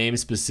have a name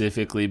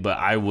specifically, but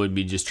I would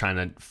be just trying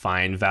to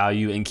find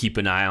value and keep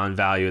an eye on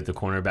value at the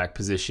cornerback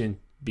position.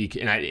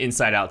 And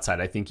inside, outside,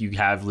 I think you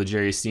have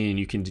L'Jarius Sneed and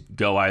you can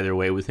go either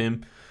way with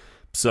him.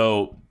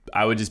 So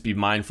I would just be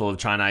mindful of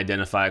trying to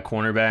identify a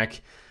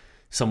cornerback.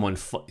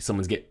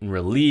 Someone's getting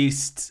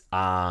released,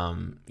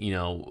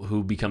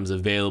 who becomes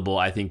available.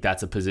 I think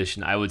that's a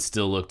position I would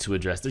still look to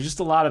address. There's just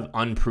a lot of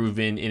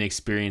unproven,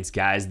 inexperienced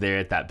guys there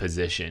at that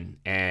position,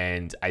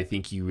 and I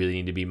think you really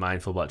need to be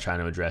mindful about trying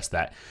to address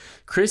that.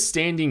 Chris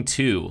Standing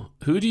 2,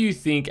 who do you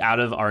think out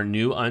of our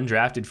new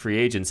undrafted free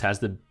agents has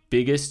the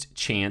biggest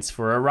chance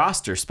for a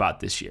roster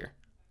spot this year?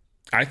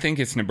 I think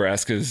it's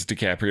Nebraska's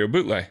DiCaprio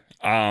Boutte.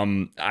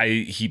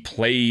 He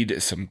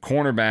played some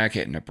cornerback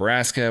at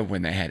Nebraska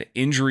when they had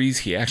injuries.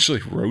 He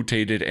actually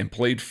rotated and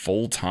played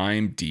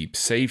full-time deep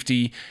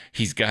safety.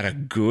 He's got a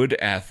good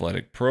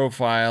athletic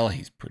profile.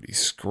 He's pretty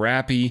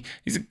scrappy.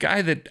 He's a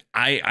guy that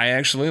I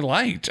actually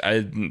liked.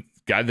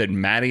 Guy that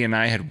Maddie and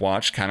I had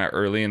watched kind of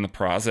early in the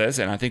process,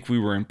 and I think we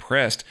were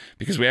impressed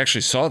because we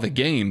actually saw the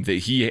game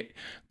that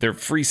their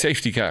free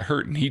safety got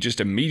hurt, and he just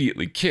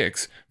immediately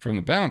kicks from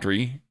the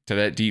boundary to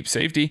that deep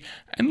safety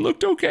and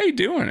looked okay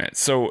doing it.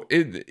 So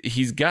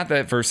he's got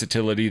that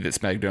versatility that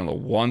Spagnuolo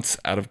wants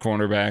out of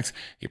cornerbacks.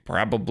 He'd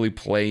probably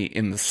play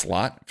in the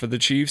slot for the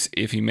Chiefs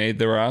if he made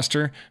the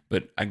roster,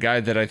 but a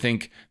guy that I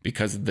think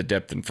because of the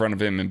depth in front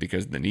of him and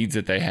because of the needs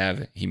that they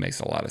have, he makes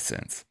a lot of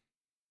sense.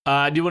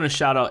 I do want to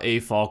shout out A.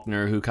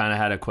 Faulkner, who kind of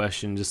had a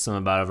question, just some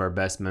about our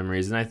best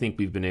memories, and I think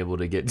we've been able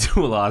to get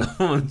to a lot of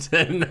them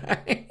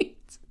tonight.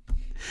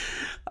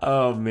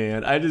 Oh,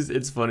 man.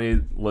 It's funny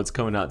what's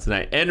coming out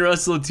tonight. And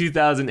Russell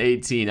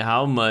 2018,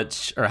 how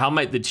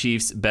might the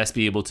Chiefs best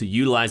be able to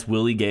utilize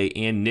Willie Gay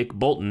and Nick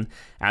Bolton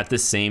at the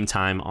same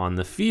time on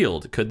the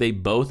field? Could they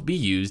both be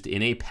used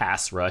in a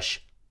pass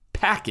rush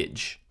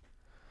package?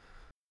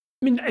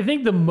 I mean, I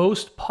think the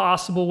most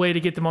possible way to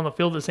get them on the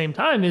field at the same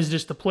time is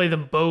just to play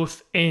them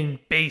both in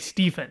base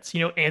defense.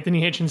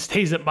 Anthony Hitchens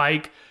stays at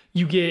Mike.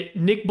 You get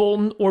Nick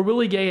Bolton or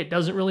Willie Gay. It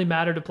doesn't really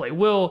matter to play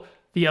Will.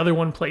 The other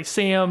one plays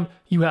Sam.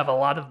 You have a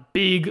lot of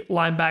big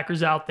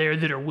linebackers out there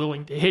that are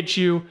willing to hit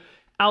you.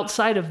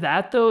 Outside of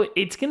that, though,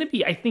 it's going to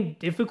be, I think,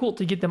 difficult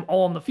to get them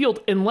all on the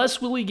field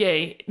unless Willie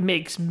Gay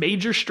makes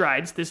major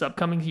strides this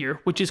upcoming year,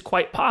 which is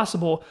quite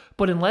possible.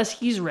 But unless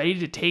he's ready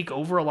to take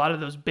over a lot of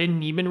those Ben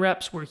Niemann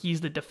reps where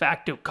he's the de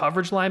facto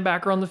coverage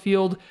linebacker on the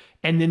field,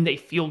 and then they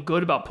feel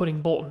good about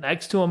putting Bolton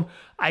next to him,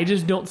 I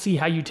just don't see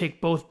how you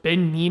take both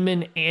Ben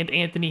Niemann and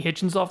Anthony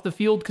Hitchens off the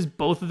field because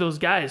both of those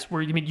guys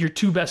were your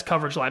two best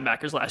coverage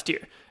linebackers last year.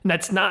 And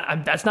that's not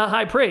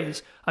high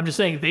praise. I'm just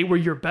saying they were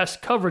your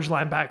best coverage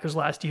linebackers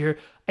last year.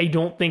 I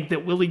don't think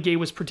that Willie Gay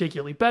was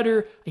particularly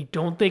better. I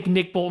don't think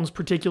Nick Bolton's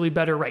particularly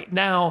better right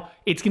now.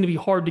 It's going to be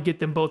hard to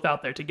get them both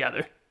out there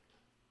together.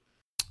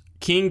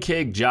 King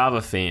Cake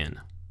Java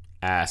fan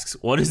asks,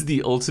 what is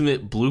the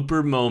ultimate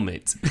blooper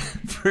moment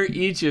for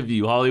each of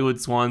you? Hollywood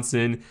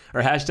Swanson,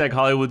 or hashtag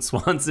Hollywood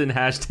Swanson,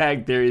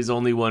 hashtag there is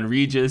only one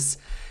Regis,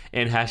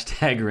 and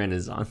hashtag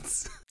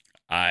Renaissance.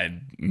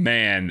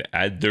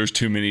 There's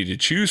too many to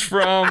choose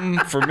from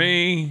for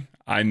me.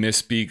 I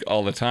misspeak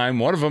all the time.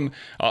 One of them,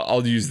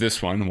 I'll use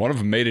this one. One of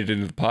them made it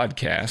into the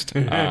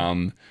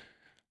podcast.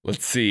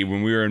 Let's see.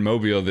 When we were in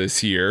Mobile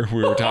this year,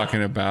 we were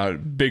talking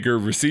about bigger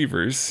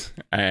receivers,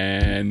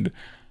 and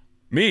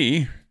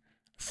me,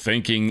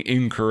 thinking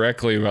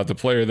incorrectly about the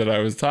player that I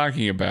was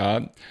talking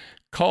about,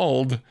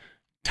 called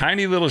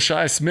tiny little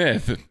Shi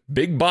Smith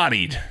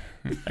big-bodied,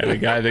 and a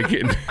guy that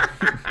can...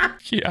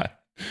 Yeah.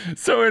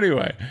 So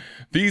anyway,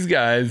 these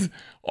guys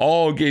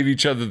all gave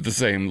each other the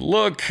same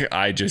look.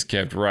 I just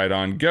kept right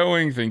on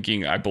going,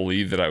 thinking I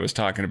believe that I was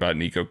talking about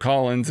Nico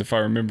Collins, if I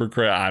remember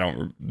correct. I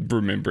don't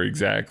remember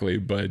exactly,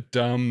 but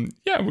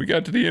yeah, we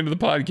got to the end of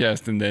the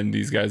podcast, and then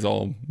these guys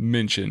all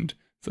mentioned,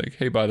 it's like,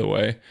 hey, by the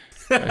way,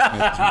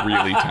 Smith's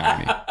really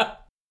tiny.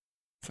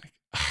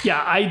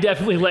 Yeah, I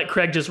definitely let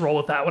Craig just roll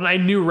with that one. I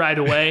knew right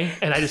away,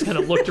 and I just kind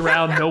of looked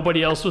around.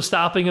 Nobody else was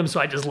stopping him,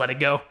 so I just let it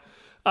go.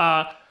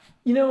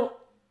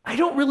 I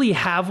don't really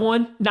have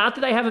one. Not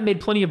that I haven't made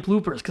plenty of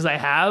bloopers, because I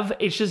have.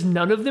 It's just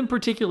none of them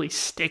particularly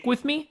stick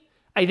with me.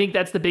 I think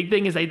that's the big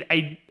thing, is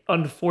I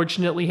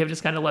unfortunately have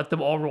just kind of let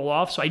them all roll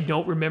off, so I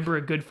don't remember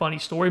a good, funny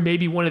story.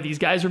 Maybe one of these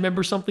guys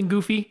remembers something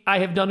goofy I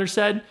have done or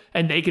said,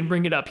 and they can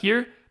bring it up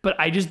here, but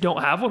I just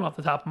don't have one off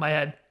the top of my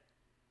head.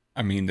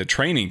 I mean, the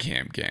training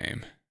camp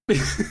game.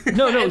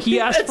 No, he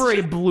asked for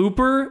a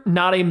blooper,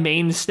 not a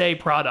mainstay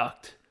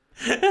product.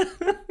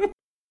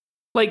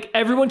 Like,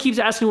 everyone keeps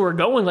asking where we're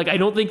going. Like, I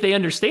don't think they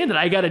understand that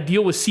I got to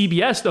deal with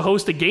CBS to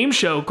host a game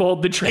show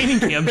called The Training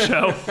Camp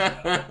Show.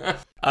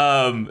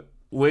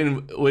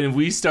 When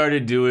we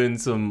started doing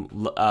some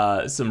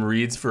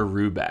reads for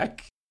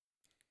Rubeck,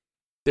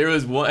 there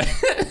was one...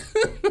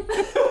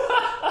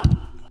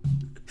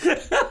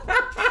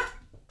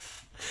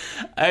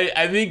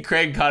 I think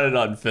Craig caught it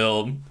on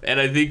film, and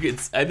I think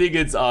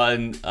it's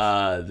on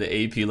the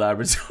AP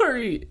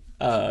Laboratory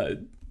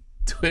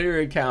Twitter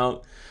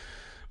account.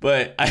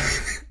 But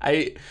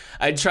I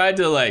tried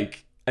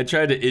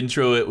to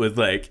intro it with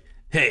like,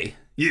 hey,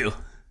 you,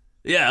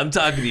 yeah, I'm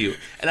talking to you,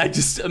 and I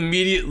just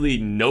immediately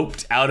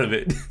noped out of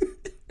it,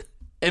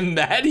 and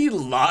Maddie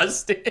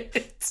lost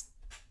it.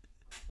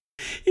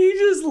 He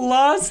just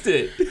lost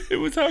it. It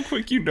was how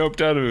quick you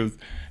noped out of it.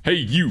 Hey,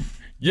 you.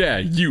 Yeah,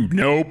 you.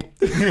 Nope.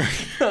 I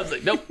was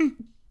like, nope.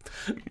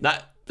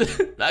 Not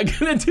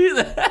gonna do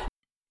that.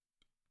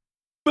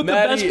 But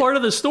Maddie, the best part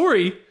of the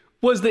story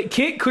was that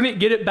Kit couldn't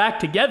get it back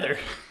together.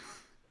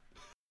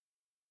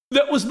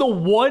 That was the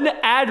one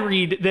ad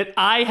read that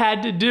I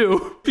had to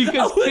do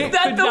because Kit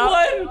could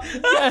not.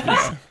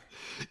 Yes.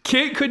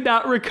 Kit could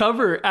not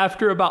recover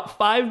after about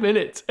 5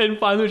 minutes, and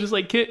finally was just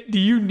like, Kit, do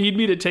you need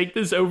me to take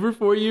this over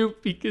for you?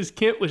 Because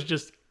Kit was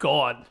just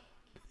gone.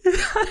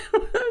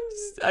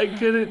 I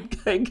couldn't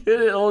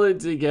hold it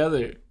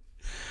together.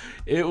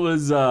 It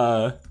was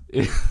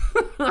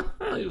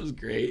it was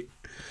great.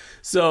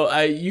 So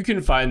you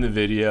can find the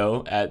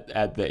video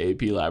at the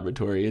AP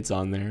Laboratory. It's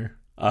on there.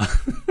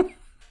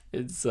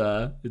 It's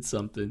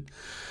something.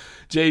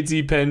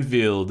 JT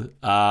Penfield,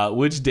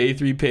 which day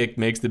 3 pick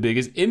makes the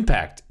biggest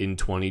impact in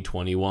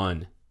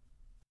 2021?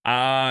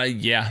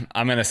 Yeah,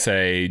 I'm going to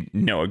say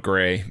Noah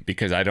Gray,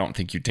 because I don't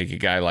think you take a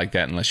guy like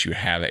that unless you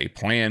have a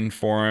plan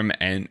for him.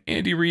 And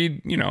Andy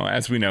Reid,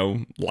 as we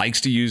know,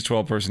 likes to use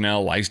 12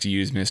 personnel, likes to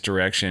use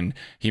misdirection.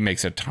 He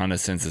makes a ton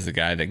of sense as a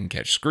guy that can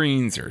catch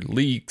screens or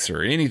leaks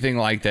or anything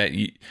like that.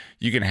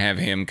 You can have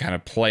him kind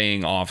of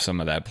playing off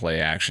some of that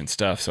play action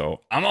stuff.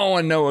 So I'm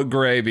on Noah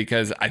Gray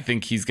because I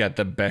think he's got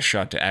the best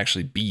shot to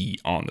actually be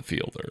on the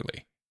field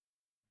early.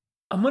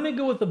 I'm going to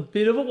go with a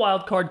bit of a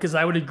wild card because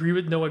I would agree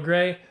with Noah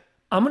Gray.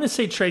 I'm going to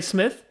say Trey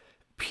Smith,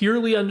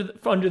 purely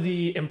under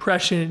the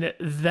impression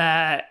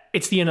that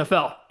it's the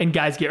NFL and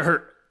guys get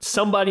hurt.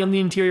 Somebody on the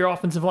interior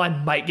offensive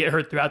line might get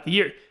hurt throughout the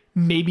year.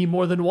 Maybe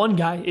more than one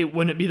guy. It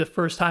wouldn't be the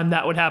first time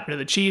that would happen to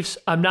the Chiefs.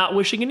 I'm not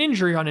wishing an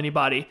injury on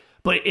anybody,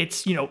 but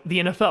it's, the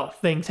NFL.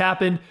 Things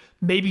happen.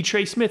 Maybe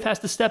Trey Smith has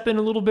to step in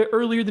a little bit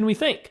earlier than we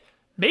think.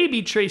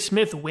 Maybe Trey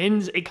Smith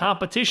wins a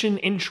competition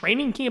in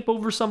training camp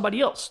over somebody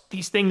else.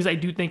 These things I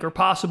do think are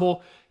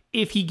possible.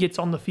 If he gets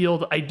on the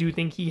field, I do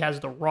think he has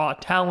the raw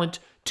talent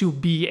to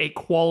be a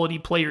quality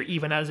player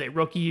even as a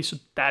rookie. So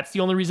that's the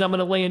only reason I'm going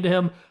to lay into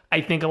him. I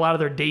think a lot of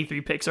their day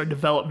 3 picks are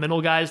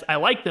developmental guys. I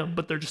like them,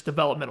 but they're just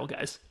developmental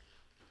guys.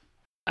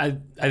 I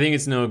think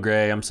it's Noah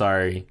Gray. I'm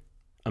sorry.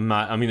 I'm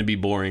going to be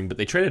boring, but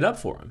they traded up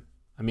for him.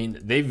 I mean,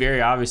 they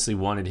very obviously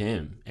wanted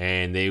him,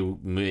 and they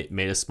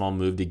made a small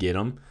move to get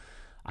him.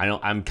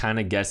 I'm kind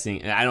of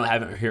guessing, and I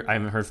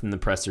haven't heard from the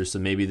presser, so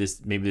maybe this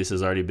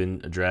has already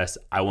been addressed.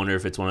 I wonder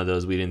if it's one of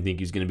those we didn't think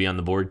he was going to be on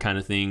the board kind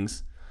of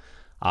things,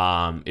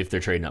 if they're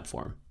trading up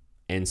for him.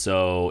 And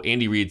so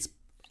Andy Reid's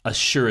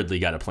assuredly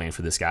got a plan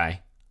for this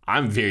guy.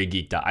 I'm very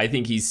geeked out. I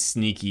think he's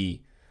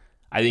sneaky.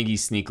 I think he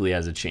sneakily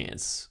has a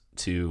chance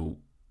to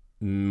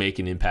make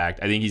an impact.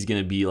 I think he's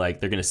going to be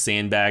like, they're going to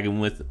sandbag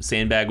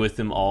with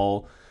him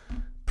all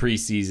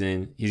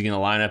preseason. He's going to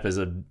line up as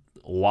a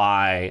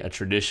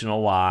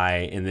traditional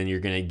Y, and then you're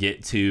gonna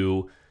get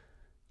to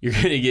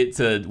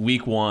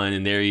week 1,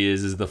 and there he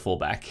is as the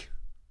fullback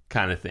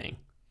kind of thing.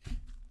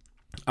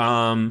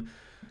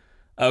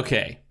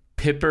 Okay,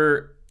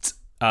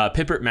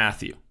 Pippert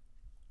Matthew.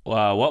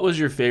 What was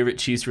your favorite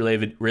Chiefs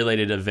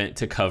related event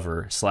to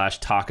cover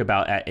 / talk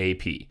about at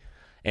AP?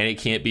 And it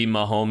can't be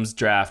Mahomes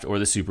draft or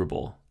the Super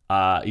Bowl.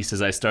 He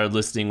says, I started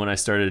listening when I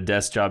started a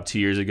desk job 2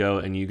 years ago,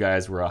 and you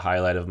guys were a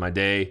highlight of my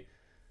day.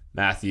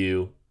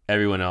 Matthew,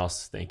 everyone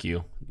else, thank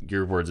you.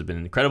 Your words have been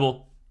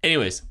incredible.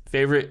 Anyways,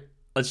 favorite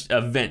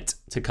event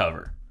to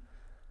cover.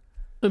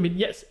 I mean,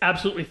 yes,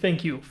 absolutely.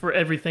 Thank you for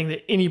everything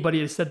that anybody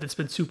has said that's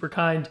been super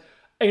kind.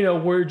 You know,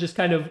 we're just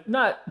kind of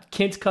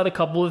Kent's cut a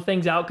couple of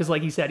things out because,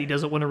 like he said, he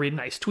doesn't want to read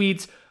nice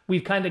tweets.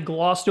 We've kind of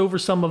glossed over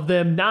some of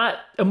them, not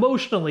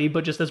emotionally,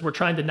 but just as we're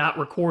trying to not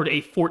record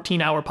a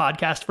 14-hour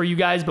podcast for you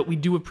guys. But we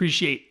do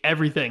appreciate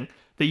everything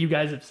that you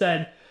guys have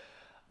said.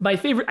 My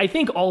favorite, I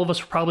think all of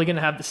us are probably going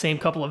to have the same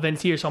couple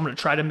events here, so I'm going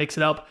to try to mix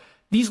it up.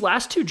 These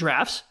last two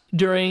drafts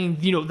during,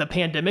 the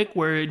pandemic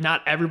where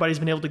not everybody's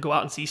been able to go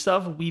out and see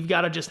stuff, we've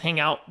got to just hang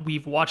out.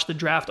 We've watched the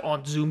draft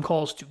on Zoom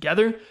calls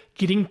together.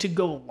 Getting to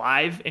go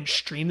live and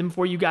stream them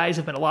for you guys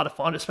have been a lot of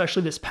fun,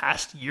 especially this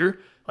past year.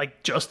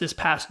 Like just this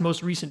past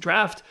most recent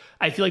draft,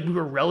 I feel like we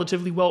were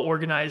relatively well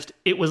organized.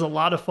 It was a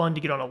lot of fun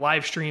to get on a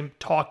live stream,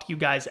 talk to you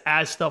guys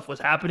as stuff was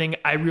happening.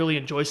 I really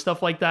enjoy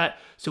stuff like that.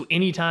 So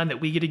anytime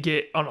that we get to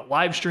get on a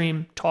live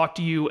stream, talk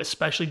to you,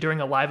 especially during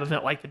a live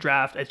event like the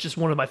draft, it's just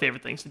one of my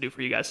favorite things to do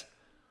for you guys.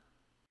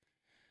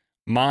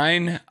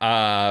 Mine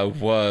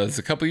was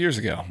a couple years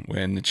ago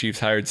when the Chiefs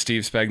hired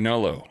Steve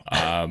Spagnuolo.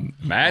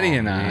 Maddie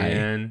and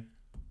I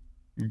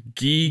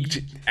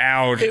geeked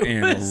out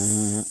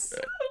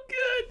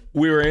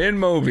we were in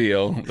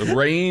Mobile. The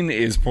rain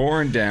is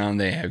pouring down.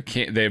 They have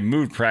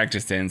moved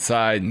practice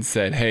inside and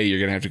said, hey, you're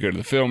going to have to go to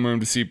the film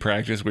room to see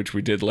practice, which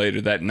we did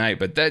later that night.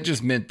 But that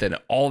just meant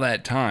that all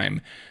that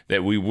time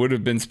that we would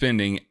have been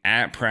spending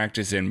at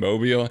practice in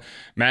Mobile,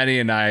 Maddie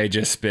and I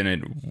just spent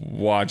it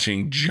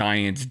watching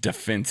Giants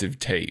defensive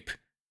tape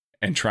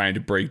and trying to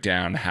break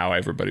down how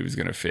everybody was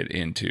going to fit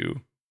into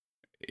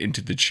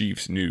the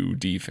Chiefs' new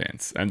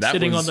defense. And that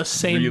sitting was on the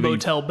same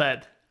motel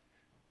bed.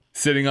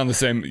 Sitting on the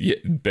same,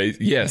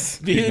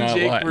 yes. Me and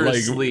Jake were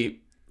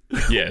asleep.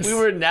 Yes. We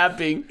were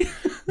napping.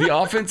 The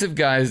offensive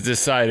guys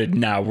decided,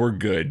 nah, we're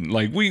good.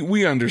 Like,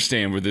 we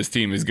understand where this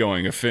team is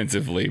going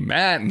offensively.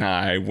 Matt and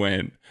I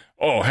went,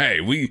 oh,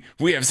 hey, we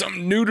have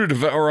something new to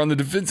devour on the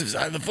defensive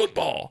side of the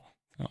football.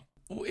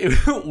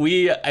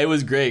 It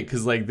was great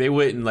because, like, they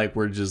went and, like,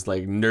 were just,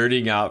 like,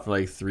 nerding out for,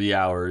 like, 3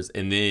 hours.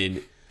 And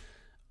then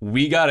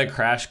we got a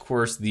crash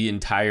course the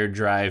entire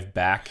drive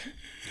back.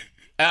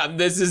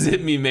 This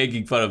isn't me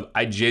making fun of.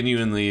 I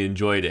genuinely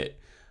enjoyed it,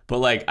 but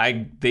like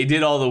they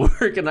did all the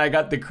work and I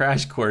got the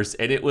crash course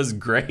and it was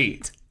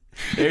great.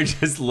 They're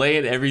just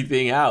laying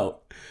everything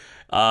out.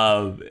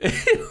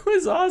 It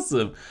was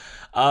awesome.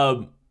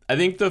 I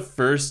think the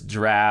first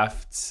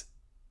draft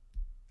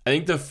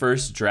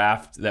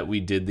that we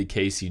did, the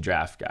KC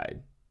draft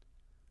guide,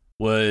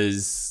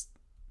 was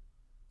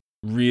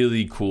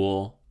really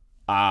cool.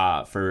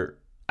 For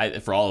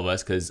all of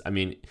us, because I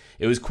mean,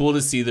 it was cool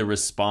to see the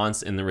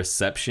response and the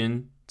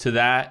reception to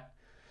that.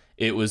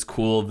 It was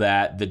cool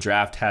that the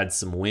draft had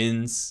some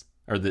wins,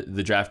 or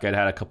the draft guide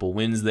had a couple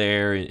wins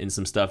there and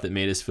some stuff that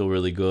made us feel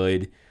really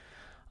good.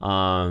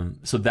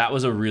 So that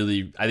was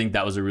I think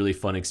that was a really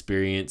fun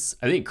experience.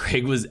 I think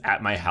Craig was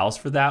at my house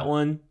for that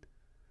one.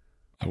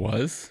 I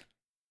was.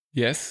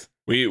 Yes.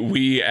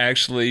 We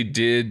actually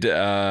did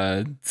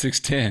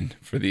 6'10"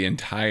 for the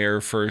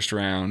entire first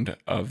round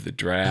of the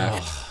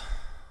draft.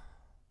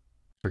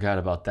 Forgot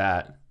about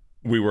that.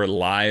 We were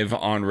live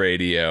on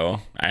radio,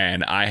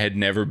 and I had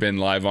never been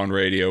live on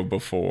radio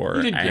before.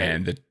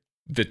 And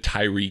the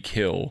Tyreek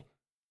Hill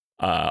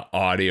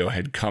audio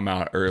had come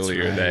out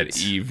earlier that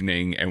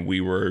evening, and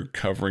we were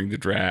covering the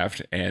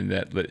draft, and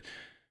that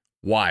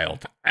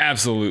wild,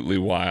 absolutely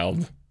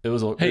wild. It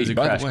was a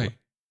by the way,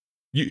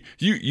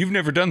 you've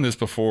never done this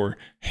before.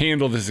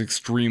 Handle this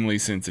extremely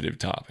sensitive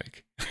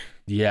topic.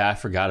 Yeah, I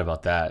forgot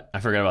about that.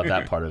 I forgot about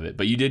that part of it,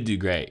 but you did do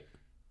great.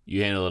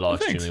 You handled it all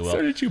extremely well.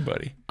 So did you,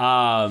 buddy.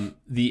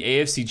 The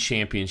AFC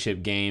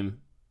Championship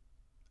game,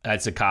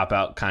 that's a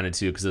cop-out kind of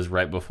too, because it was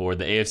right before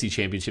the AFC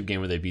Championship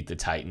game where they beat the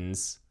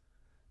Titans.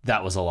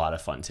 That was a lot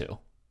of fun too.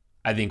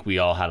 I think we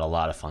all had a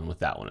lot of fun with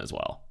that one as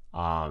well.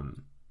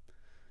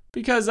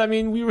 Because, I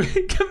mean,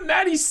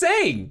 Matty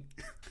sang.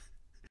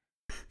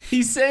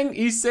 He's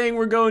saying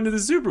we're going to the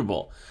Super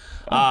Bowl.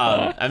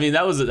 I mean,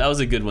 that was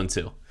a good one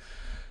too.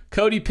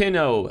 Cody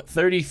Pino,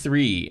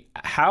 33.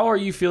 How are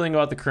you feeling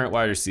about the current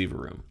wide receiver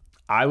room?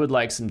 I would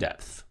like some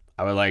depth.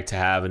 I would like to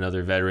have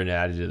another veteran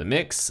added to the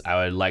mix.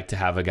 I would like to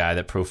have a guy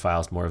that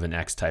profiles more of an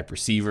X-type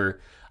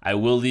receiver. I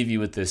will leave you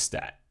with this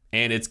stat.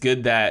 And it's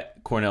good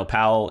that Cornell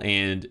Powell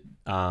and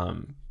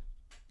Noah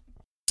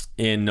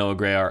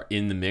Gray are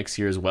in the mix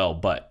here as well.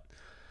 But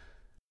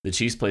the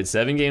Chiefs played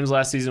 7 games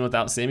last season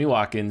without Sammy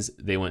Watkins.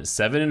 They went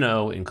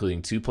 7-0,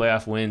 including 2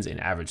 playoff wins, and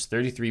averaged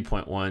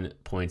 33.1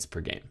 points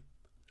per game.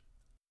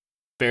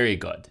 Very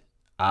good.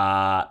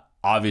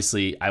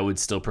 Obviously, I would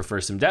still prefer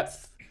some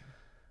depth,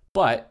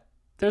 but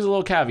there's a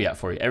little caveat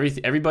for you.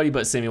 Everybody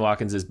but Sammy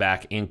Watkins is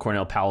back, and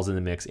Cornell Powell's in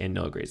the mix, and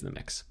Noah Gray's in the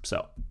mix.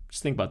 So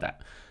just think about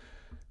that.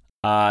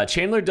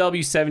 Chandler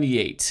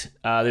W78.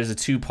 There's a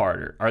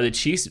two-parter. Are the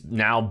Chiefs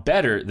now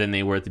better than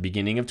they were at the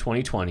beginning of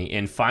 2020?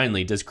 And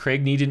finally, does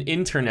Craig need an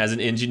intern as an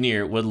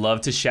engineer? Would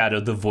love to shadow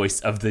the voice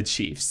of the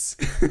Chiefs.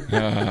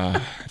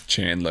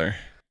 Chandler,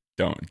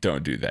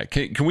 don't do that.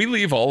 Can we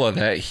leave all of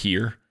that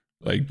here?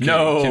 Like,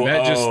 no, can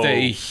that just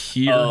stay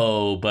here?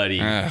 Oh, buddy.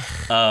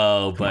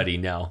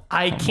 No.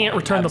 I can't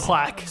return the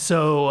plaque,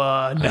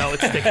 so no,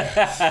 it's sticking.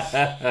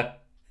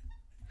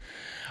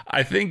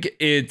 I think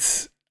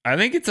it's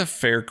a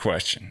fair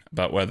question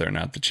about whether or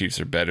not the Chiefs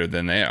are better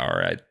than they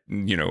are at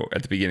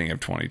the beginning of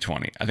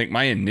 2020. I think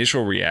my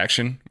initial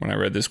reaction when I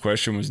read this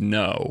question was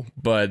no,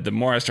 but the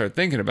more I start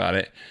thinking about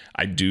it,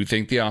 I do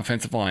think the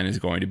offensive line is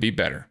going to be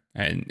better,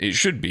 and it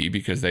should be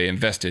because they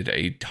invested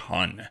a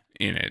ton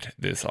in it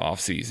this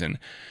offseason.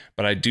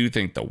 But I do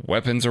think the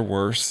weapons are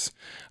worse.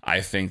 I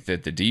think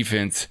that the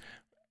defense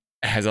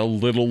has a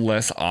little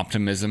less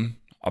optimism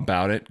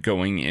about it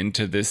going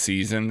into this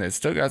season. It's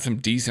still got some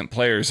decent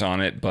players on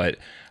it, but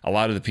a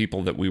lot of the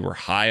people that we were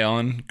high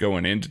on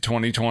going into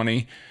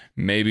 2020,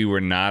 maybe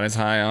we're not as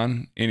high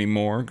on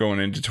anymore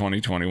going into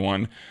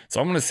 2021. So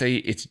I'm going to say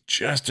it's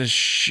just a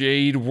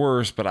shade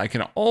worse, but I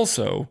can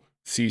also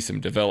see some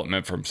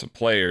development from some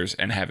players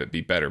and have it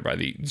be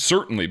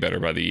certainly better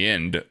by the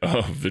end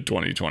of the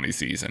 2020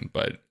 season,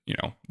 but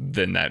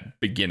than that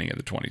beginning of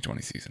the 2020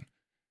 season.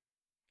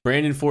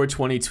 Brandon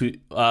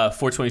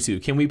 422.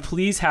 Can we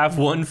please have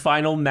one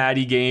final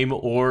Maddie game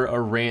or a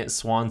rant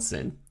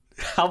Swanson?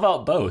 How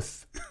about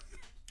both?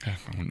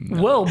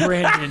 No. Well,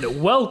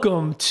 Brandon,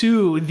 welcome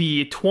to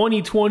the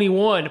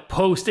 2021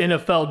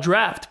 post-NFL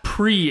draft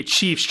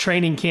pre-Chiefs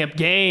training camp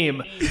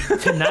game.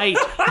 Tonight,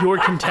 your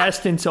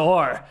contestants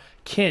are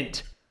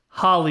Kent,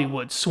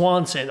 Hollywood,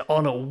 Swanson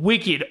on a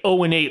wicked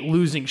 0-8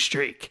 losing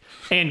streak,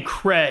 and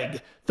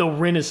Craig, the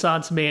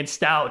Renaissance Man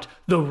Stout,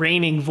 the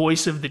reigning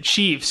voice of the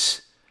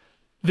Chiefs,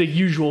 the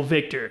usual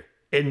victor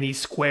in these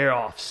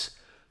square-offs.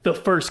 The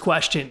first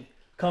question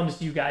comes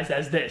to you guys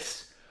as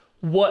this.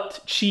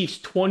 What Chiefs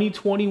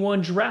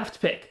 2021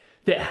 draft pick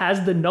that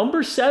has the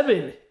number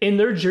 7 in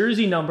their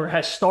jersey number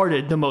has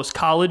started the most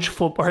college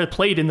football, or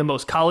played in the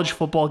most college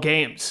football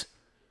games?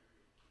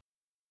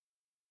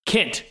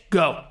 Kent,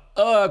 go.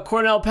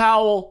 Cornell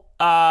Powell,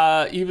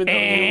 even though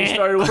we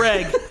started with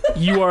Craig,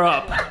 you are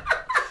up.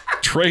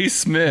 Trey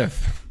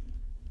Smith.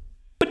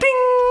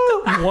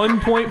 Ba-ding!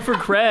 1 point for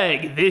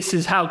Craig. This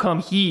is how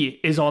come he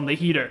is on the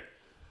heater.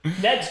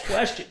 Next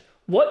question.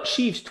 What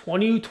Chiefs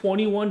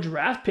 2021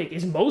 draft pick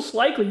is most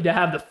likely to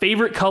have the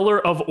favorite color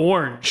of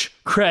orange?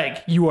 Craig,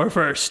 you are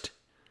first.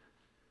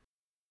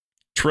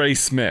 Trey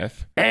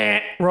Smith.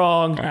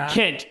 Wrong.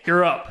 Kent,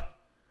 you're up.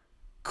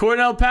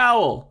 Cornell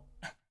Powell.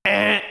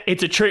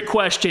 It's a trick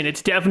question.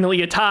 It's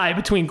definitely a tie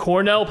between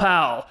Cornell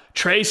Powell,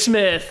 Trey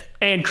Smith,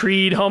 and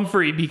Creed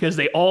Humphrey because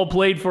they all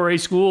played for a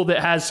school that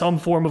has some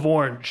form of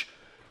orange.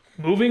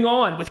 Moving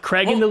on with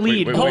Craig in the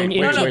lead going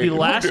into the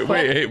last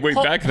question. Wait,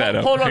 back that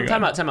up. Hold on,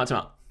 time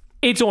out.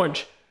 It's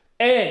orange.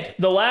 And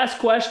the last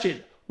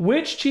question,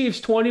 which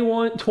Chiefs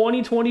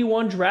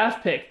 2021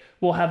 draft pick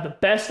will have the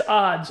best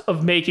odds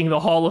of making the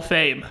Hall of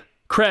Fame?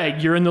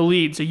 Craig, you're in the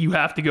lead, so you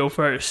have to go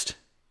first.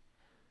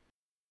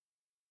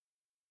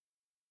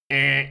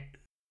 I'm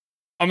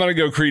going to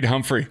go Creed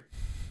Humphrey.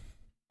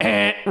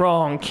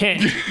 Wrong.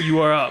 Kent,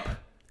 you are up.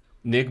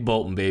 Nick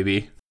Bolton,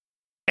 baby.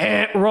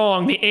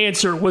 Wrong. The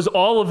answer was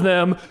all of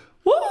them.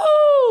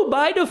 Woo!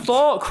 By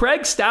default,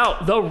 Craig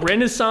Stout, the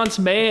Renaissance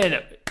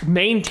Man,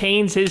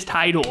 maintains his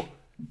title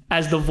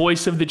as the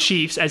voice of the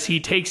Chiefs as he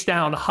takes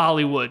down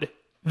Hollywood,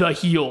 the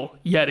heel,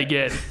 yet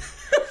again.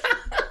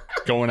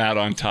 Going out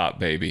on top,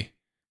 baby.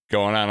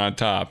 Going out on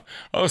top.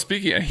 Oh,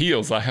 speaking of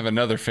heels, I have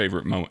another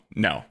favorite moment.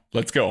 No,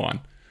 let's go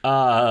on.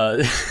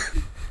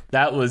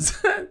 That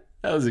was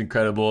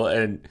incredible,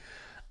 and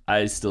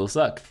I still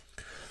suck.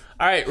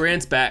 All right,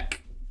 rant's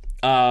back.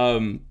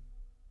 Probably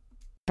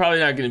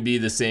not going to be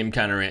the same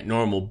kind of rant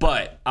normal,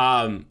 but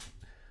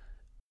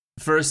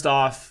first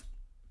off,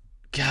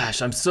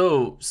 gosh, I'm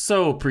so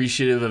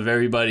appreciative of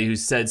everybody who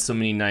said so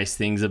many nice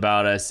things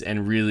about us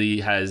and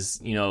really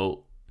has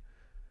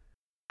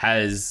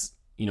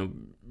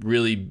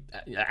really,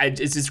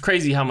 it's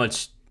crazy how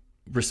much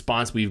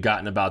response we've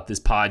gotten about this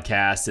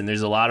podcast, and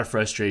there's a lot of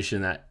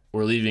frustration that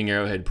we're leaving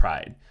Arrowhead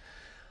Pride.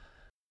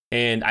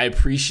 And I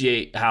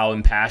appreciate how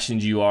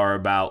impassioned you are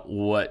about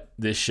what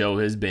this show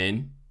has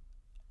been,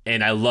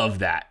 and I love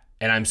that,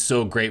 and I'm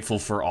so grateful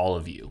for all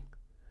of you.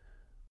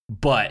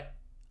 But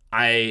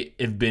I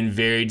have been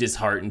very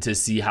disheartened to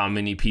see how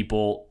many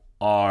people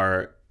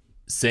are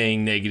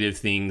saying negative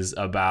things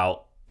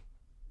about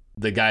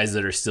the guys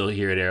that are still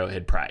here at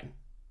Arrowhead Pride.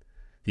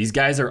 These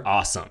guys are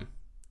awesome.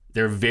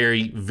 They're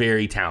very,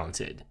 very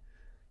talented.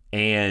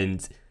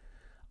 And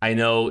I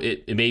know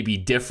it may be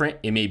different,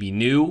 it may be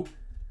new,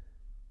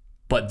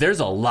 but there's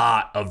a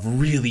lot of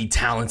really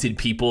talented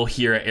people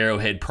here at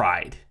Arrowhead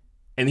Pride.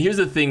 And here's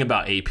the thing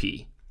about AP.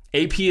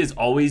 AP is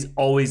always,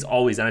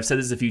 and I've said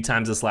this a few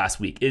times this last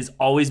week, is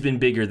always been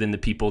bigger than the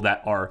people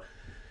that are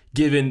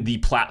given the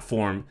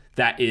platform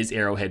that is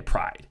Arrowhead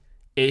Pride.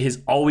 It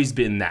has always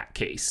been that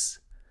case.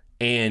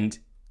 And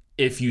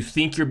if you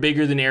think you're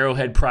bigger than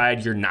Arrowhead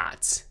Pride, you're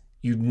not.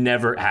 You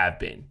never have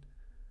been.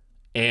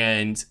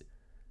 And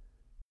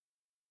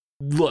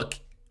look,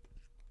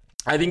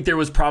 I think there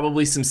was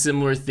probably some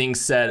similar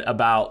things said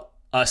about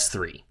us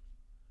three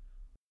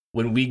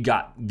when we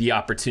got the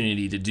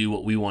opportunity to do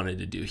what we wanted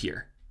to do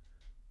here.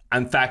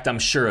 In fact, I'm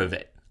sure of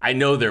it. I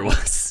know there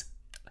was.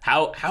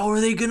 How are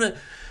they gonna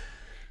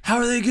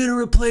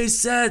replace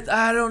Seth?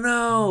 I don't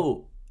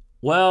know.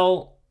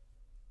 Well,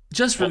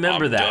 just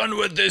remember that. I'm done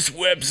with this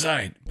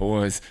website,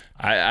 boys.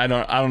 I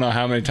don't know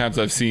how many times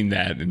I've seen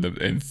that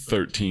in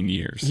 13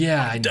 years.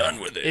 Yeah, I'm done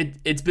with it.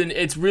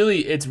 It's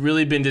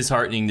really been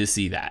disheartening to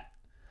see that.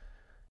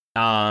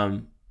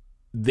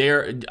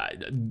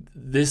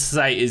 This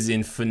site is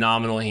in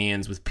phenomenal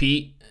hands with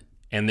Pete,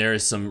 and there are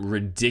some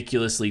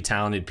ridiculously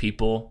talented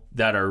people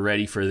that are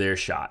ready for their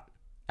shot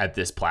at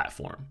this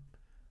platform.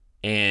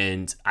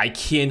 And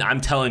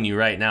I'm telling you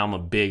right now, I'm a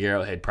big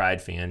Arrowhead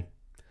Pride fan.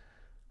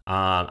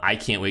 I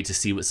can't wait to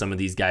see what some of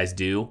these guys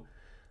do.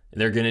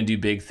 They're going to do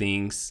big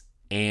things,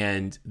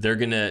 and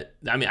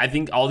I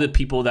think all the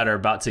people that are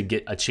about to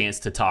get a chance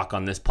to talk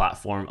on this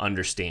platform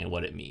understand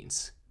what it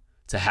means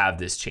to have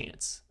this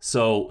chance.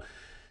 So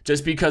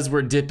just because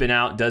we're dipping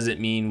out doesn't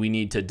mean we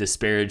need to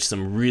disparage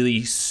some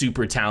really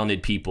super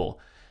talented people.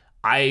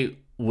 I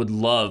would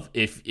love,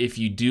 if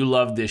you do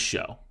love this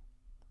show,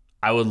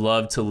 I would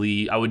love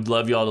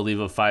y'all to leave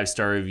a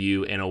 5-star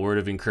review and a word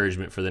of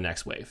encouragement for the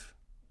next wave.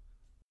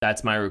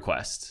 That's my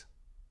request.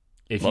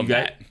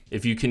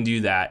 If you can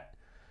do that,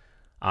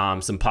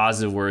 some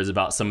positive words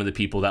about some of the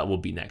people that will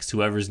be next,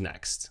 whoever's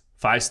next.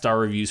 5-star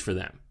reviews for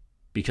them,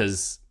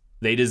 because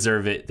they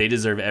deserve it. They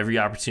deserve every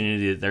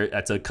opportunity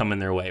that's coming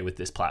their way with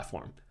this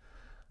platform.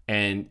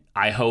 And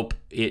I hope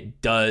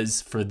it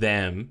does for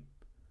them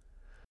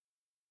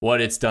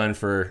what it's done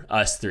for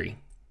us three.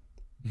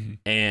 Mm-hmm.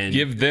 And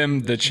give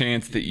them the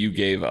chance that you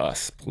gave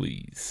us,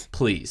 please.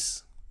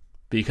 Please.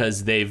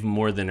 Because they've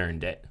more than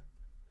earned it.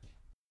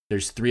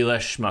 There's 3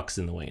 less schmucks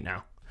in the way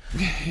now.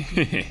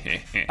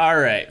 All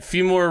right, a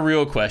few more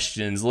real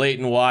questions.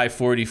 Leighton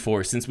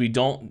Y44.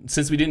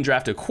 Since we didn't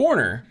draft a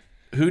corner,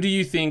 who do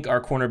you think our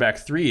cornerback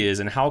 3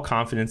 is, and how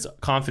confident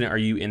are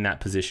you in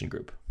that position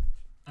group?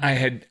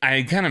 I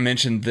kind of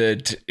mentioned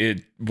that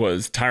it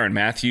was Tyrann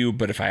Mathieu,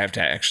 but if I have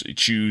to actually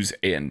choose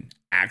an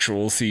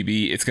actual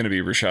CB, it's going to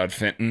be Rashad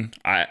Fenton.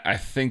 I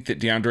think that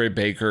DeAndre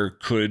Baker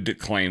could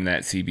claim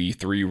that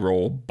CB3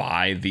 role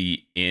by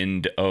the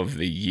end of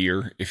the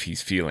year if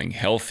he's feeling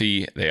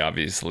healthy. They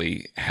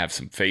obviously have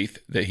some faith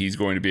that he's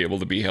going to be able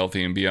to be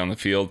healthy and be on the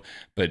field.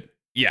 But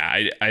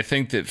yeah, I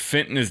think that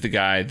Fenton is the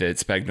guy that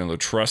Spagnuolo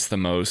trusts the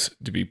most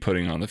to be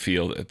putting on the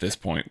field at this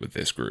point with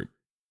this group.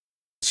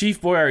 Chief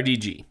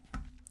Boyardee,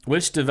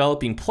 which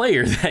developing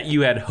player that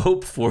you had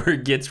hoped for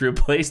gets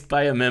replaced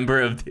by a member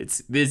of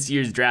this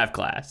year's draft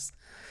class?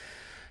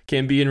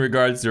 Can be in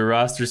regards to a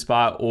roster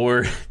spot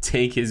or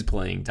take his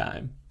playing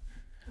time.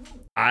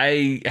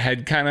 I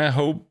had kind of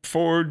hoped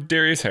for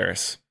Darius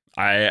Harris.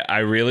 I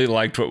really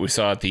liked what we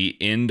saw at the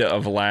end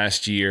of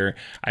last year.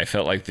 I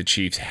felt like the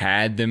Chiefs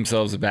had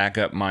themselves a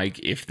backup Mike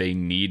if they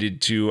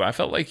needed to. I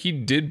felt like he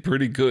did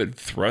pretty good,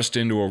 thrust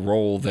into a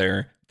role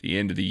there at the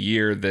end of the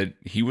year that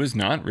he was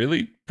not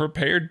really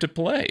prepared to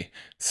play.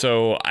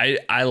 So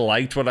I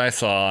liked what I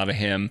saw out of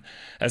him.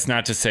 That's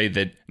not to say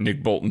that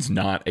Nick Bolton's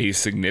not a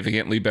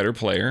significantly better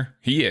player.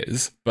 He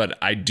is, but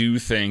I do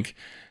think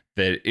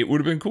that it would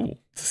have been cool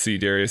to see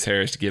Darius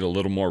Harris to get a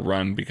little more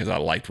run because I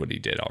liked what he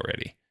did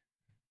already.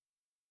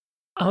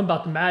 I'm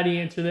about to Maddie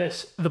answer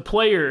this. The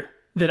player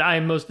that I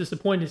am most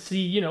disappointed to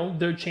see,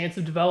 their chance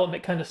of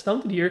development kind of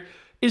stunted here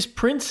is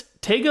Prince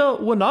Tega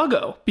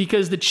Wanogho,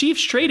 because the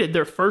Chiefs traded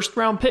their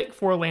 1st-round pick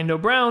for Orlando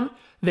Brown.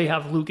 They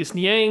have Lucas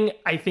Niang.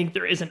 I think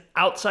there is an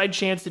outside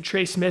chance that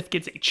Trey Smith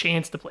gets a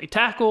chance to play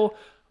tackle.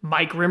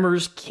 Mike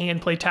Rimmers can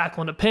play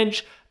tackle in a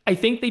pinch. I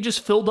think they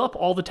just filled up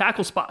all the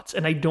tackle spots,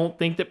 and I don't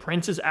think that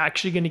Prince is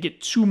actually going to get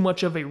too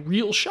much of a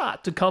real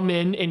shot to come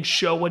in and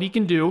show what he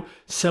can do,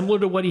 similar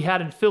to what he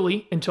had in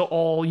Philly until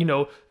all,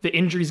 the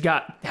injuries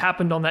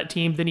happened on that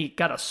team. Then he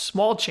got a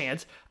small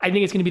chance. I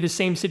think it's going to be the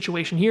same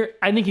situation here.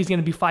 I think he's going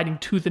to be fighting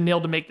tooth and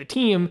nail to make the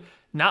team,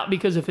 not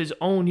because of his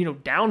own,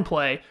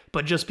 downplay,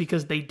 but just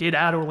because they did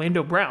add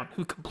Orlando Brown,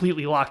 who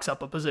completely locks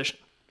up a position.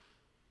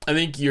 I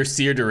think your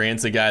Yasir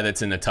Durant's a guy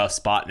that's in a tough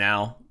spot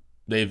now.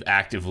 They've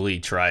actively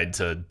tried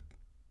to,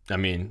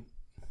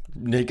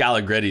 Nick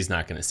Allegretti's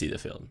not going to see the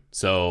field.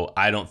 So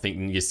I don't think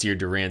Yasir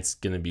Durant's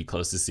going to be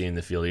close to seeing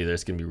the field either.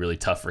 It's going to be really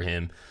tough for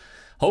him.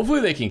 Hopefully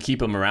they can keep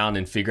him around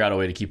and figure out a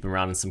way to keep him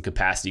around in some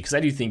capacity, because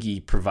I do think he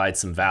provides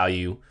some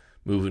value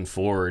moving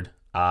forward.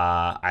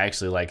 I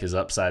actually like his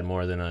upside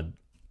more than a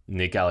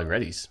Nick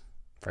Allegretti's,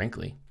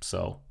 frankly.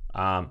 So,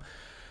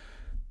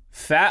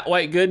 Fat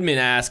White Goodman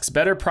asks,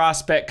 better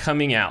prospect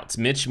coming out,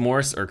 Mitch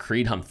Morse or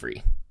Creed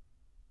Humphrey?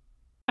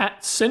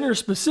 At center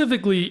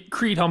specifically,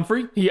 Creed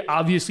Humphrey, he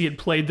obviously had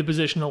played the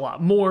position a lot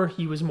more.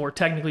 He was more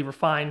technically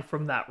refined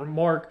from that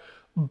remark.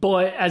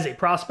 But as a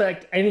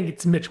prospect, I think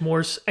it's Mitch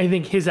Morse. I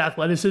think his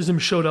athleticism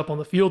showed up on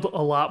the field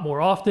a lot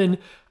more often.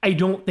 I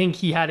don't think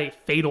he had a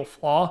fatal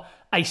flaw.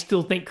 I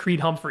still think Creed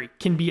Humphrey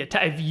can be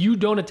attacked. If you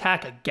don't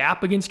attack a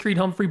gap against Creed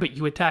Humphrey, but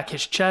you attack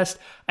his chest,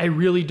 I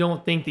really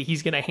don't think that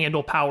he's going to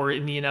handle power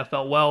in the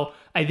NFL well.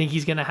 I think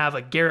he's going to have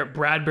a Garrett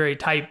Bradbury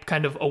type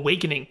kind of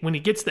awakening when he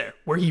gets there,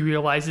 where he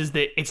realizes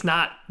that it's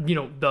not,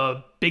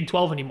 the Big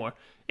 12 anymore.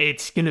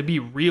 It's going to be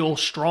real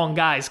strong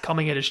guys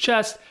coming at his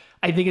chest.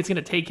 I think it's going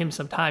to take him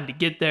some time to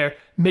get there.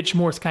 Mitch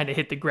Morse kind of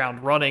hit the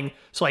ground running.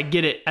 So I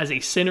get it. As a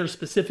center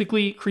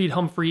specifically, Creed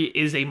Humphrey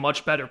is a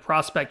much better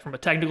prospect from a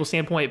technical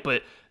standpoint,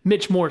 but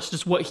Mitch Morse,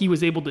 just what he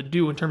was able to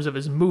do in terms of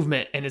his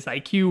movement and his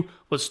IQ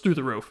was through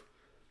the roof.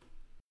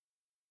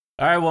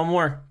 All right, one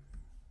more.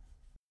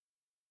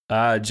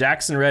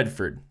 Jackson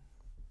Redford.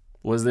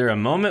 Was there a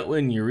moment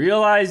when you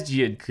realized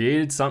you had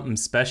created something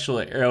special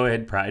at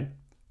Arrowhead Pride?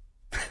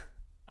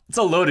 It's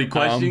a loaded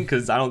question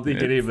because I don't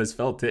think any of us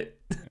felt it.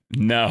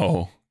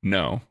 No,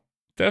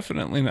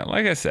 definitely not.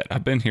 Like I said,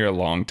 I've been here a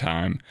long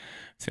time.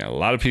 I've seen a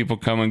lot of people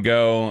come and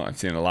go. I've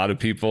seen a lot of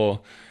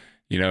people,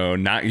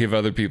 not give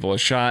other people a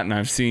shot. And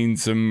I've seen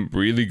some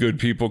really good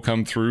people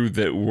come through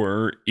that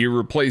were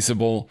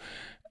irreplaceable.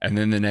 And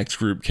then the next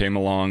group came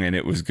along and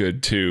it was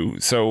good too.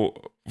 So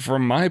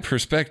from my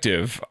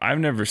perspective, I've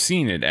never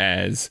seen it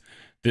as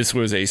this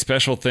was a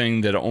special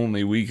thing that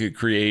only we could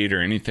create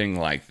or anything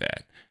like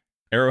that.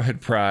 Arrowhead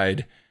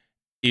Pride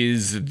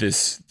is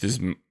this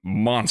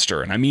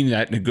monster, and I mean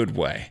that in a good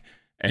way.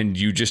 And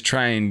you just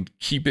try and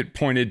keep it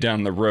pointed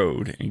down the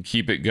road and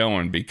keep it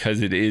going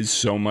because it is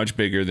so much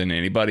bigger than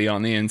anybody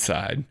on the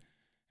inside,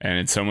 and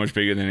it's so much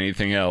bigger than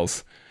anything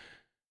else.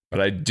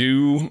 But I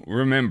do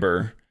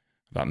remember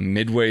about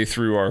midway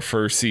through our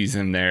first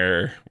season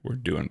there, we're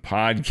doing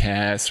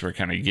podcasts, we're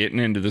kind of getting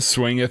into the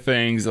swing of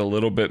things a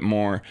little bit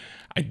more.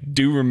 I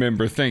do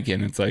remember thinking,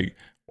 it's like,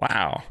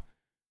 wow,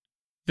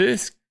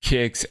 this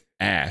kicks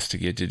ass to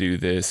get to do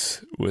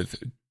this with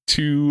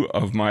two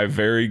of my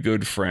very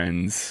good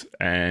friends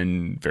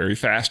and very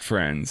fast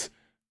friends.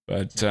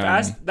 But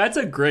that's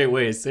a great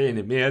way of saying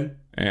it, man.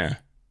 Yeah.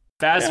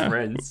 Fast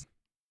friends.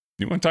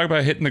 You want to talk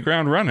about hitting the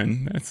ground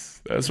running?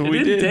 That's what we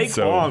did. It didn't take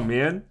long,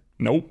 man.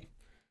 Nope.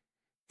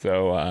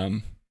 So,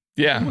 I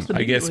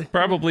guess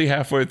probably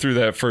halfway through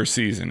that first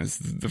season is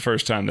the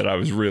first time that I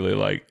was really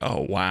like,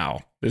 oh,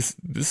 wow, this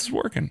is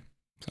working.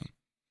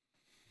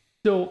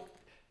 So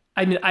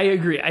I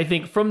agree. I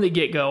think from the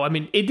get-go,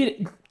 it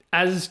didn't,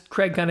 as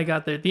Craig kind of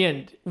got there at the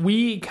end,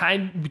 we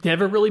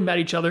never really met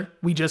each other.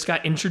 We just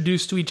got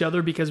introduced to each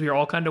other because we were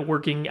all kind of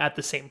working at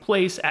the same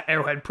place at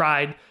Arrowhead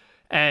Pride.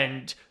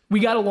 And we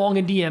got along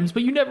in DMs,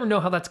 but you never know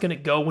how that's going to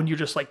go when you're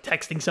just like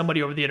texting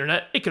somebody over the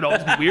internet. It could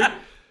always be weird.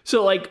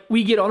 So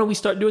we get on and we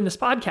start doing this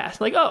podcast.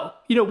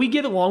 We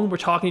get along, we're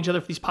talking to each other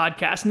for these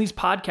podcasts, and these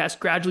podcasts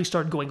gradually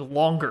started going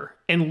longer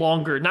and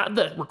longer. Not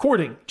the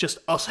recording, just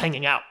us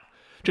hanging out.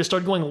 Just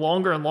started going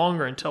longer and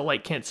longer until,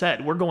 like Kent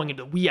said, we're going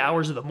into wee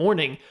hours of the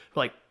morning.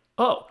 We're like,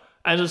 oh,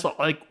 I just thought,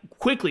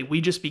 quickly,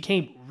 we just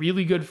became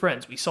really good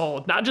friends. We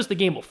saw not just the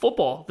game of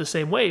football the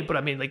same way,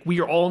 but we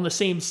are all in the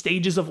same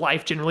stages of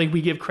life. Generally,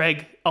 we give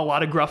Craig a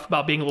lot of gruff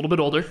about being a little bit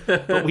older,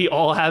 but we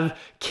all have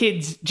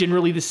kids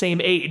generally the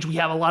same age. We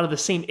have a lot of the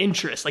same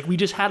interests. We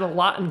just had a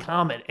lot in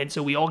common. And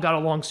so we all got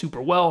along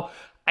super well.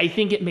 I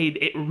think it made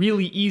it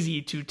really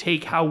easy to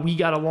take how we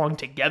got along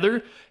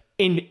together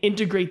and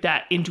integrate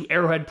that into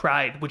Arrowhead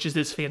Pride, which is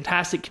this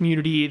fantastic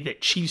community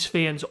that Chiefs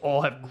fans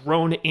all have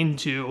grown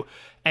into.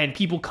 And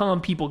people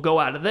come, people go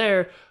out of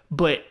there,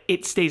 but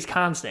it stays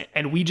constant.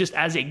 And we just,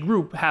 as a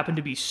group, happen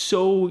to be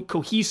so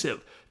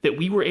cohesive that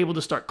we were able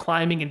to start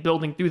climbing and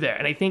building through there.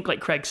 And I think, like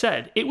Craig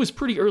said, it was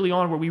pretty early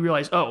on where we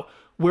realized, oh,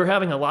 we're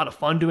having a lot of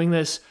fun doing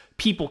this.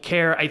 People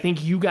care. I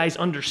think you guys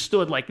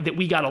understood that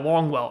we got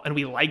along well and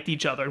we liked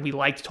each other and we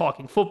liked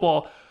talking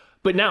football.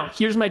 But now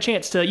here's my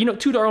chance to,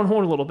 toot our own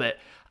horn a little bit.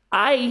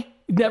 I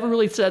never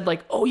really said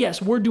oh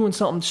yes, we're doing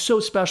something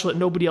so special that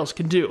nobody else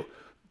can do.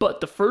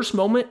 But the first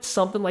moment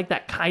something like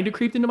that kind of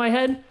creeped into my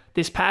head,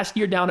 this past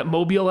year down at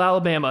Mobile,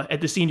 Alabama at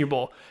the Senior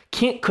Bowl,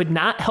 Kent could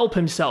not help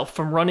himself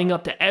from running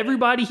up to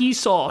everybody he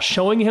saw,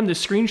 showing him the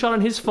screenshot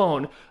on his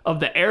phone of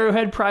the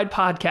Arrowhead Pride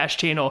podcast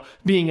channel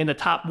being in the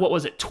top,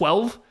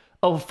 12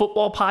 of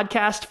football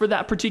podcast for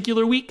that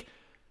particular week?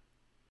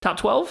 Top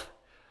 12?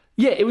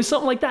 Yeah, it was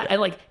something like that.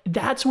 And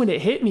that's when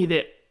it hit me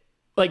that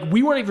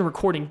we weren't even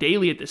recording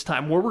daily at this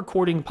time. We're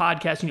recording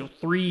podcasts,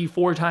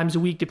 3-4 times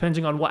a week,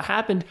 depending on what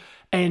happened.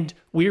 And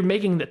we're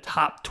making the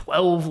top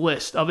 12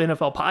 list of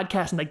NFL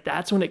podcasts. And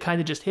that's when it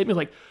kind of just hit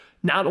me.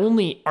 Not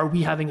only are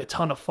we having a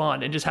ton of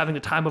fun and just having the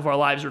time of our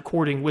lives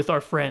recording with our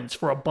friends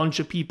for a bunch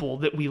of people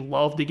that we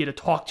love to get to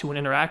talk to and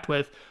interact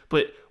with,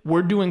 but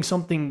we're doing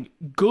something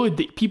good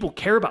that people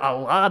care about. A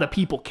lot of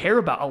people care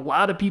about. A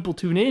lot of people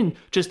tune in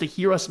just to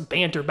hear us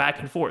banter back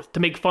and forth, to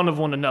make fun of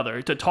one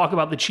another, to talk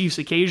about the Chiefs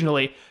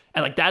occasionally.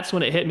 And that's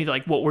when it hit me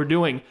what we're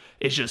doing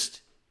is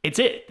just, it's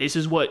it. This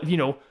is what,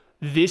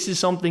 this is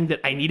something that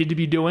I needed to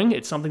be doing.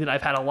 It's something that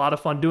I've had a lot of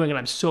fun doing, and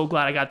I'm so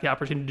glad I got the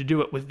opportunity to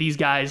do it with these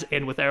guys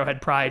and with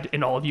Arrowhead Pride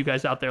and all of you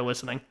guys out there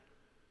listening.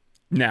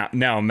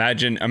 Now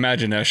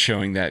imagine us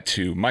showing that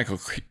to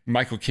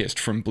Michael Kist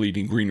from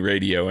Bleeding Green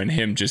Radio and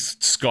him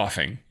just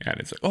scoffing at it.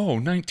 It's like, oh,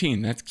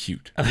 19, that's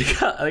cute. I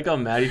like how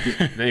Maddie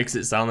makes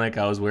it sound like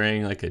I was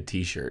wearing like a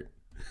t-shirt.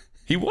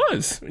 He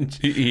was.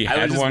 He I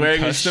had was just one wearing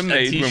custom a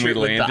made when we t-shirt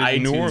with landed the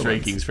in New iTunes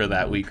Orleans. rankings for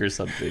that week or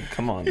something.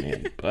 Come on,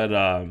 man.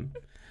 But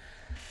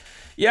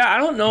yeah, I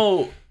don't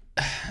know.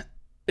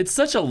 It's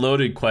such a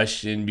loaded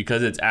question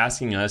because it's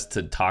asking us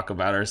to talk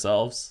about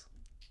ourselves.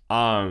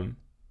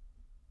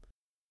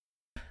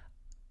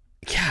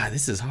 Yeah,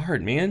 this is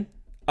hard, man.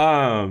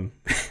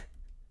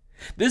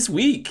 This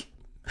week,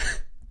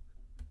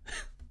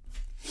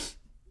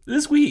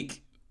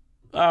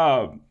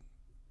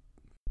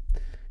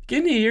 getting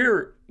to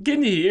hear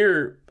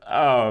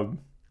how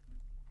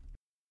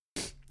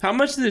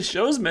much this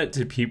show's meant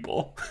to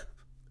people.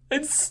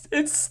 It's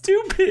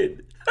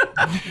stupid.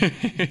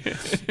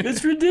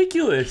 It's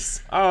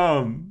ridiculous.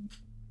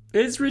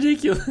 It's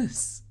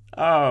ridiculous.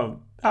 How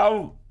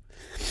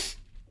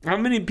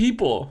many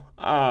people?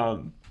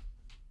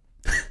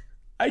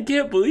 I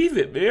can't believe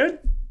it, man.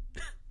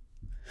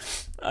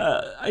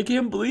 I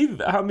can't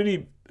believe how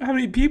many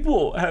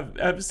people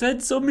have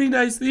said so many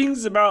nice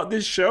things about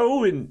this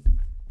show and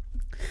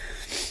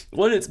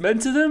what it's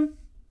meant to them.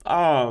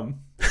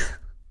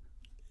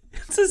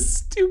 It's a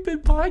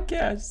stupid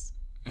podcast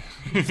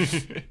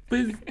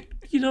with,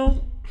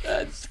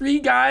 three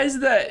guys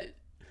that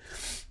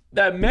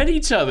met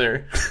each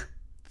other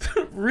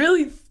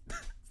really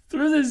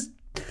through this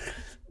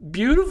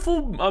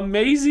beautiful,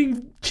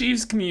 amazing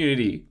Chiefs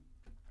community.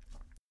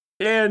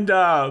 And,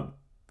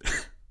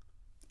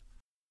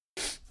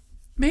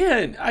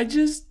 man, I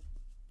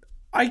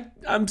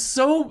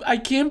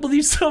can't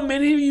believe so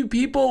many of you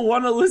people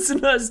want to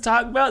listen to us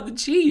talk about the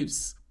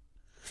Chiefs.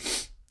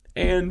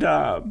 And,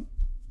 I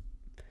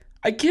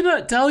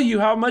cannot tell you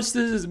how much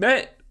this has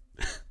meant.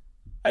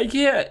 I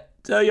can't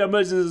tell you how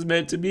much this has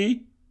meant to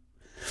me.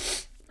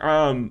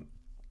 I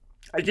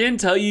can't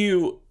tell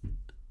you,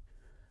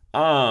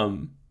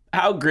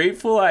 how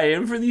grateful I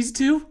am for these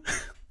two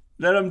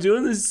that I'm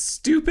doing this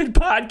stupid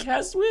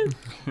podcast with.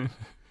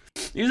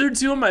 These are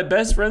two of my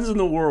best friends in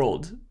the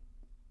world.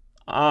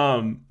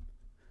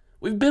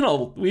 We've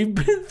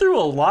been through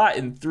a lot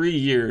in 3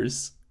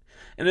 years,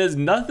 and it has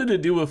nothing to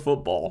do with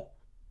football,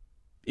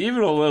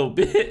 even a little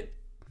bit.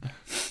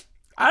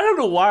 I don't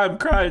know why I'm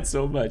crying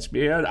so much,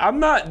 man. I'm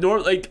not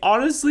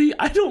honestly,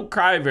 I don't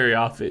cry very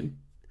often.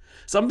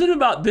 Something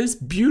about this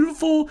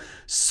beautiful,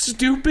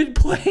 stupid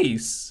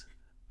place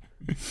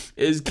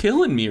is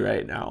killing me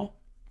right now.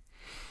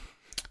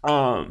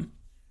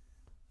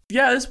 Yeah,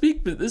 this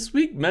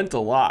week meant a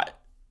lot.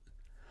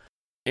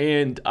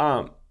 And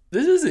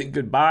this isn't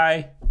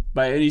goodbye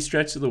by any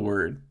stretch of the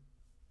word.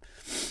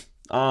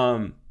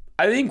 I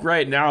think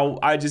right now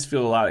I just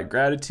feel a lot of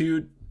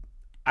gratitude.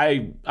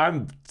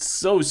 I'm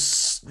so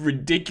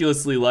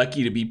ridiculously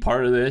lucky to be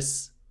part of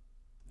this.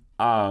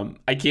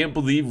 I can't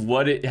believe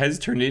what it has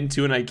turned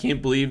into, and I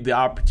can't believe the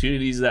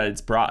opportunities that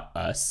it's brought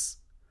us.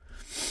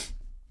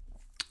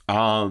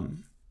 Maddie,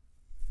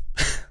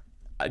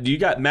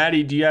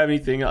 do you have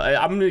anything?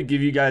 I'm going to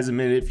give you guys a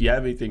minute if you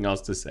have anything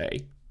else to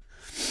say.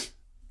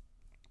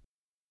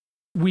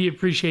 We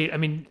appreciate,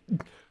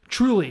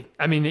 truly,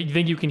 I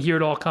think you can hear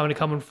it all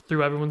coming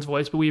through everyone's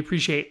voice, but we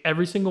appreciate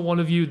every single one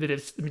of you that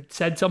has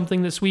said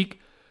something this week,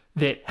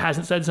 that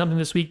hasn't said something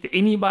this week, that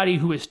anybody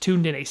who has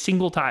tuned in a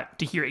single time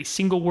to hear a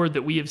single word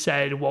that we have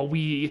said while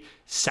we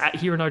sat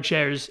here in our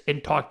chairs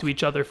and talked to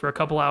each other for a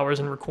couple hours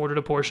and recorded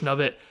a portion of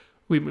it.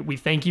 We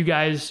thank you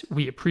guys.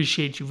 We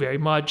appreciate you very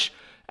much.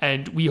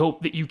 And we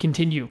hope that you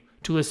continue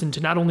to listen to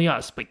not only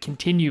us, but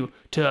continue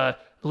to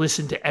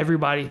listen to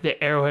everybody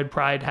that Arrowhead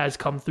Pride has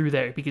come through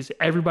there, because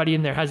everybody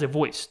in there has a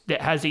voice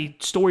that has a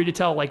story to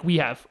tell like we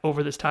have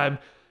over this time.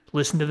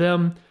 Listen to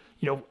them.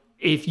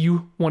 If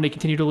you want to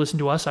continue to listen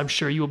to us, I'm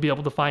sure you will be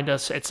able to find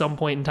us at some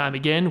point in time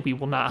again. We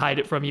will not hide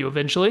it from you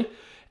eventually.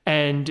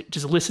 And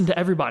just listen to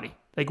everybody.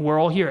 Like, we're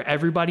all here.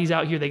 Everybody's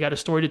out here. They got a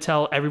story to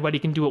tell. Everybody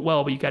can do it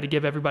well, but you got to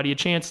give everybody a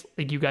chance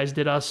like you guys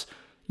did us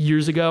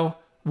years ago.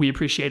 We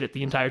appreciate it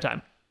the entire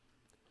time.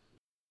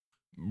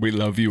 We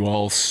love you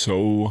all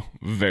so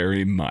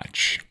very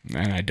much.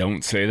 And I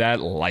don't say that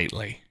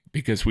lightly,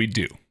 because we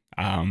do.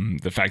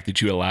 The fact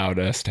that you allowed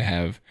us to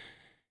have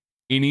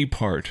any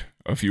part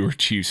of your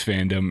Chiefs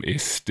fandom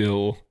is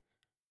still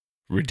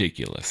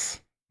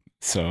ridiculous.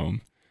 So,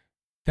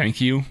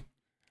 thank you.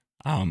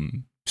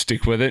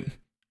 Stick with it.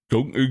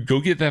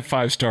 Go get that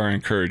 5-star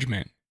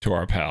encouragement to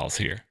our pals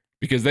here,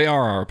 because they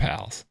are our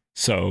pals.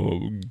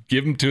 So,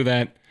 give them to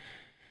that.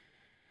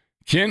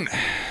 Ken,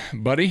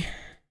 buddy,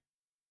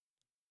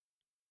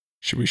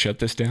 should we shut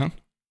this down?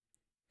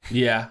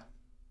 Yeah.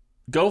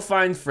 Go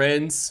find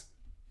friends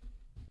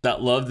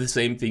that love the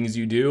same things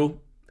you do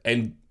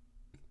and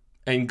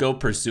go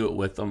pursue it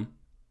with them.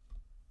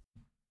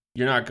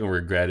 You're not going to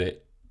regret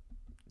it.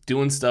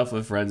 Doing stuff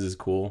with friends is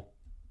cool.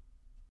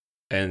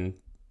 And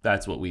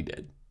That's what we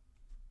did.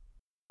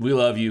 We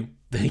love you.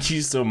 Thank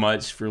you so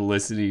much for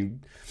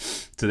listening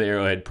to the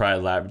Arrowhead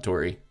Pride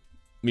Laboratory. It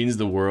means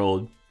the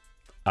world.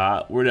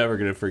 We're never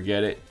going to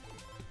forget it.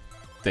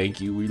 Thank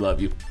you. We love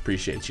you.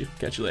 Appreciate you.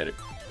 Catch you later.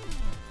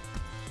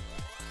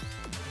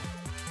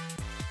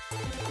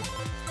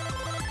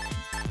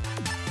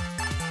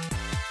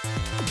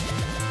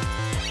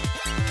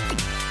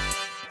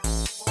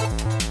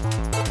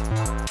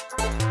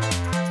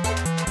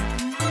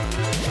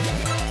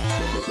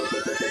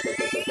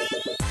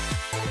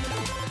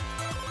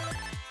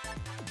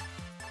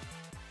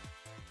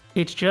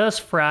 It's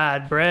just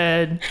fried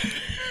bread.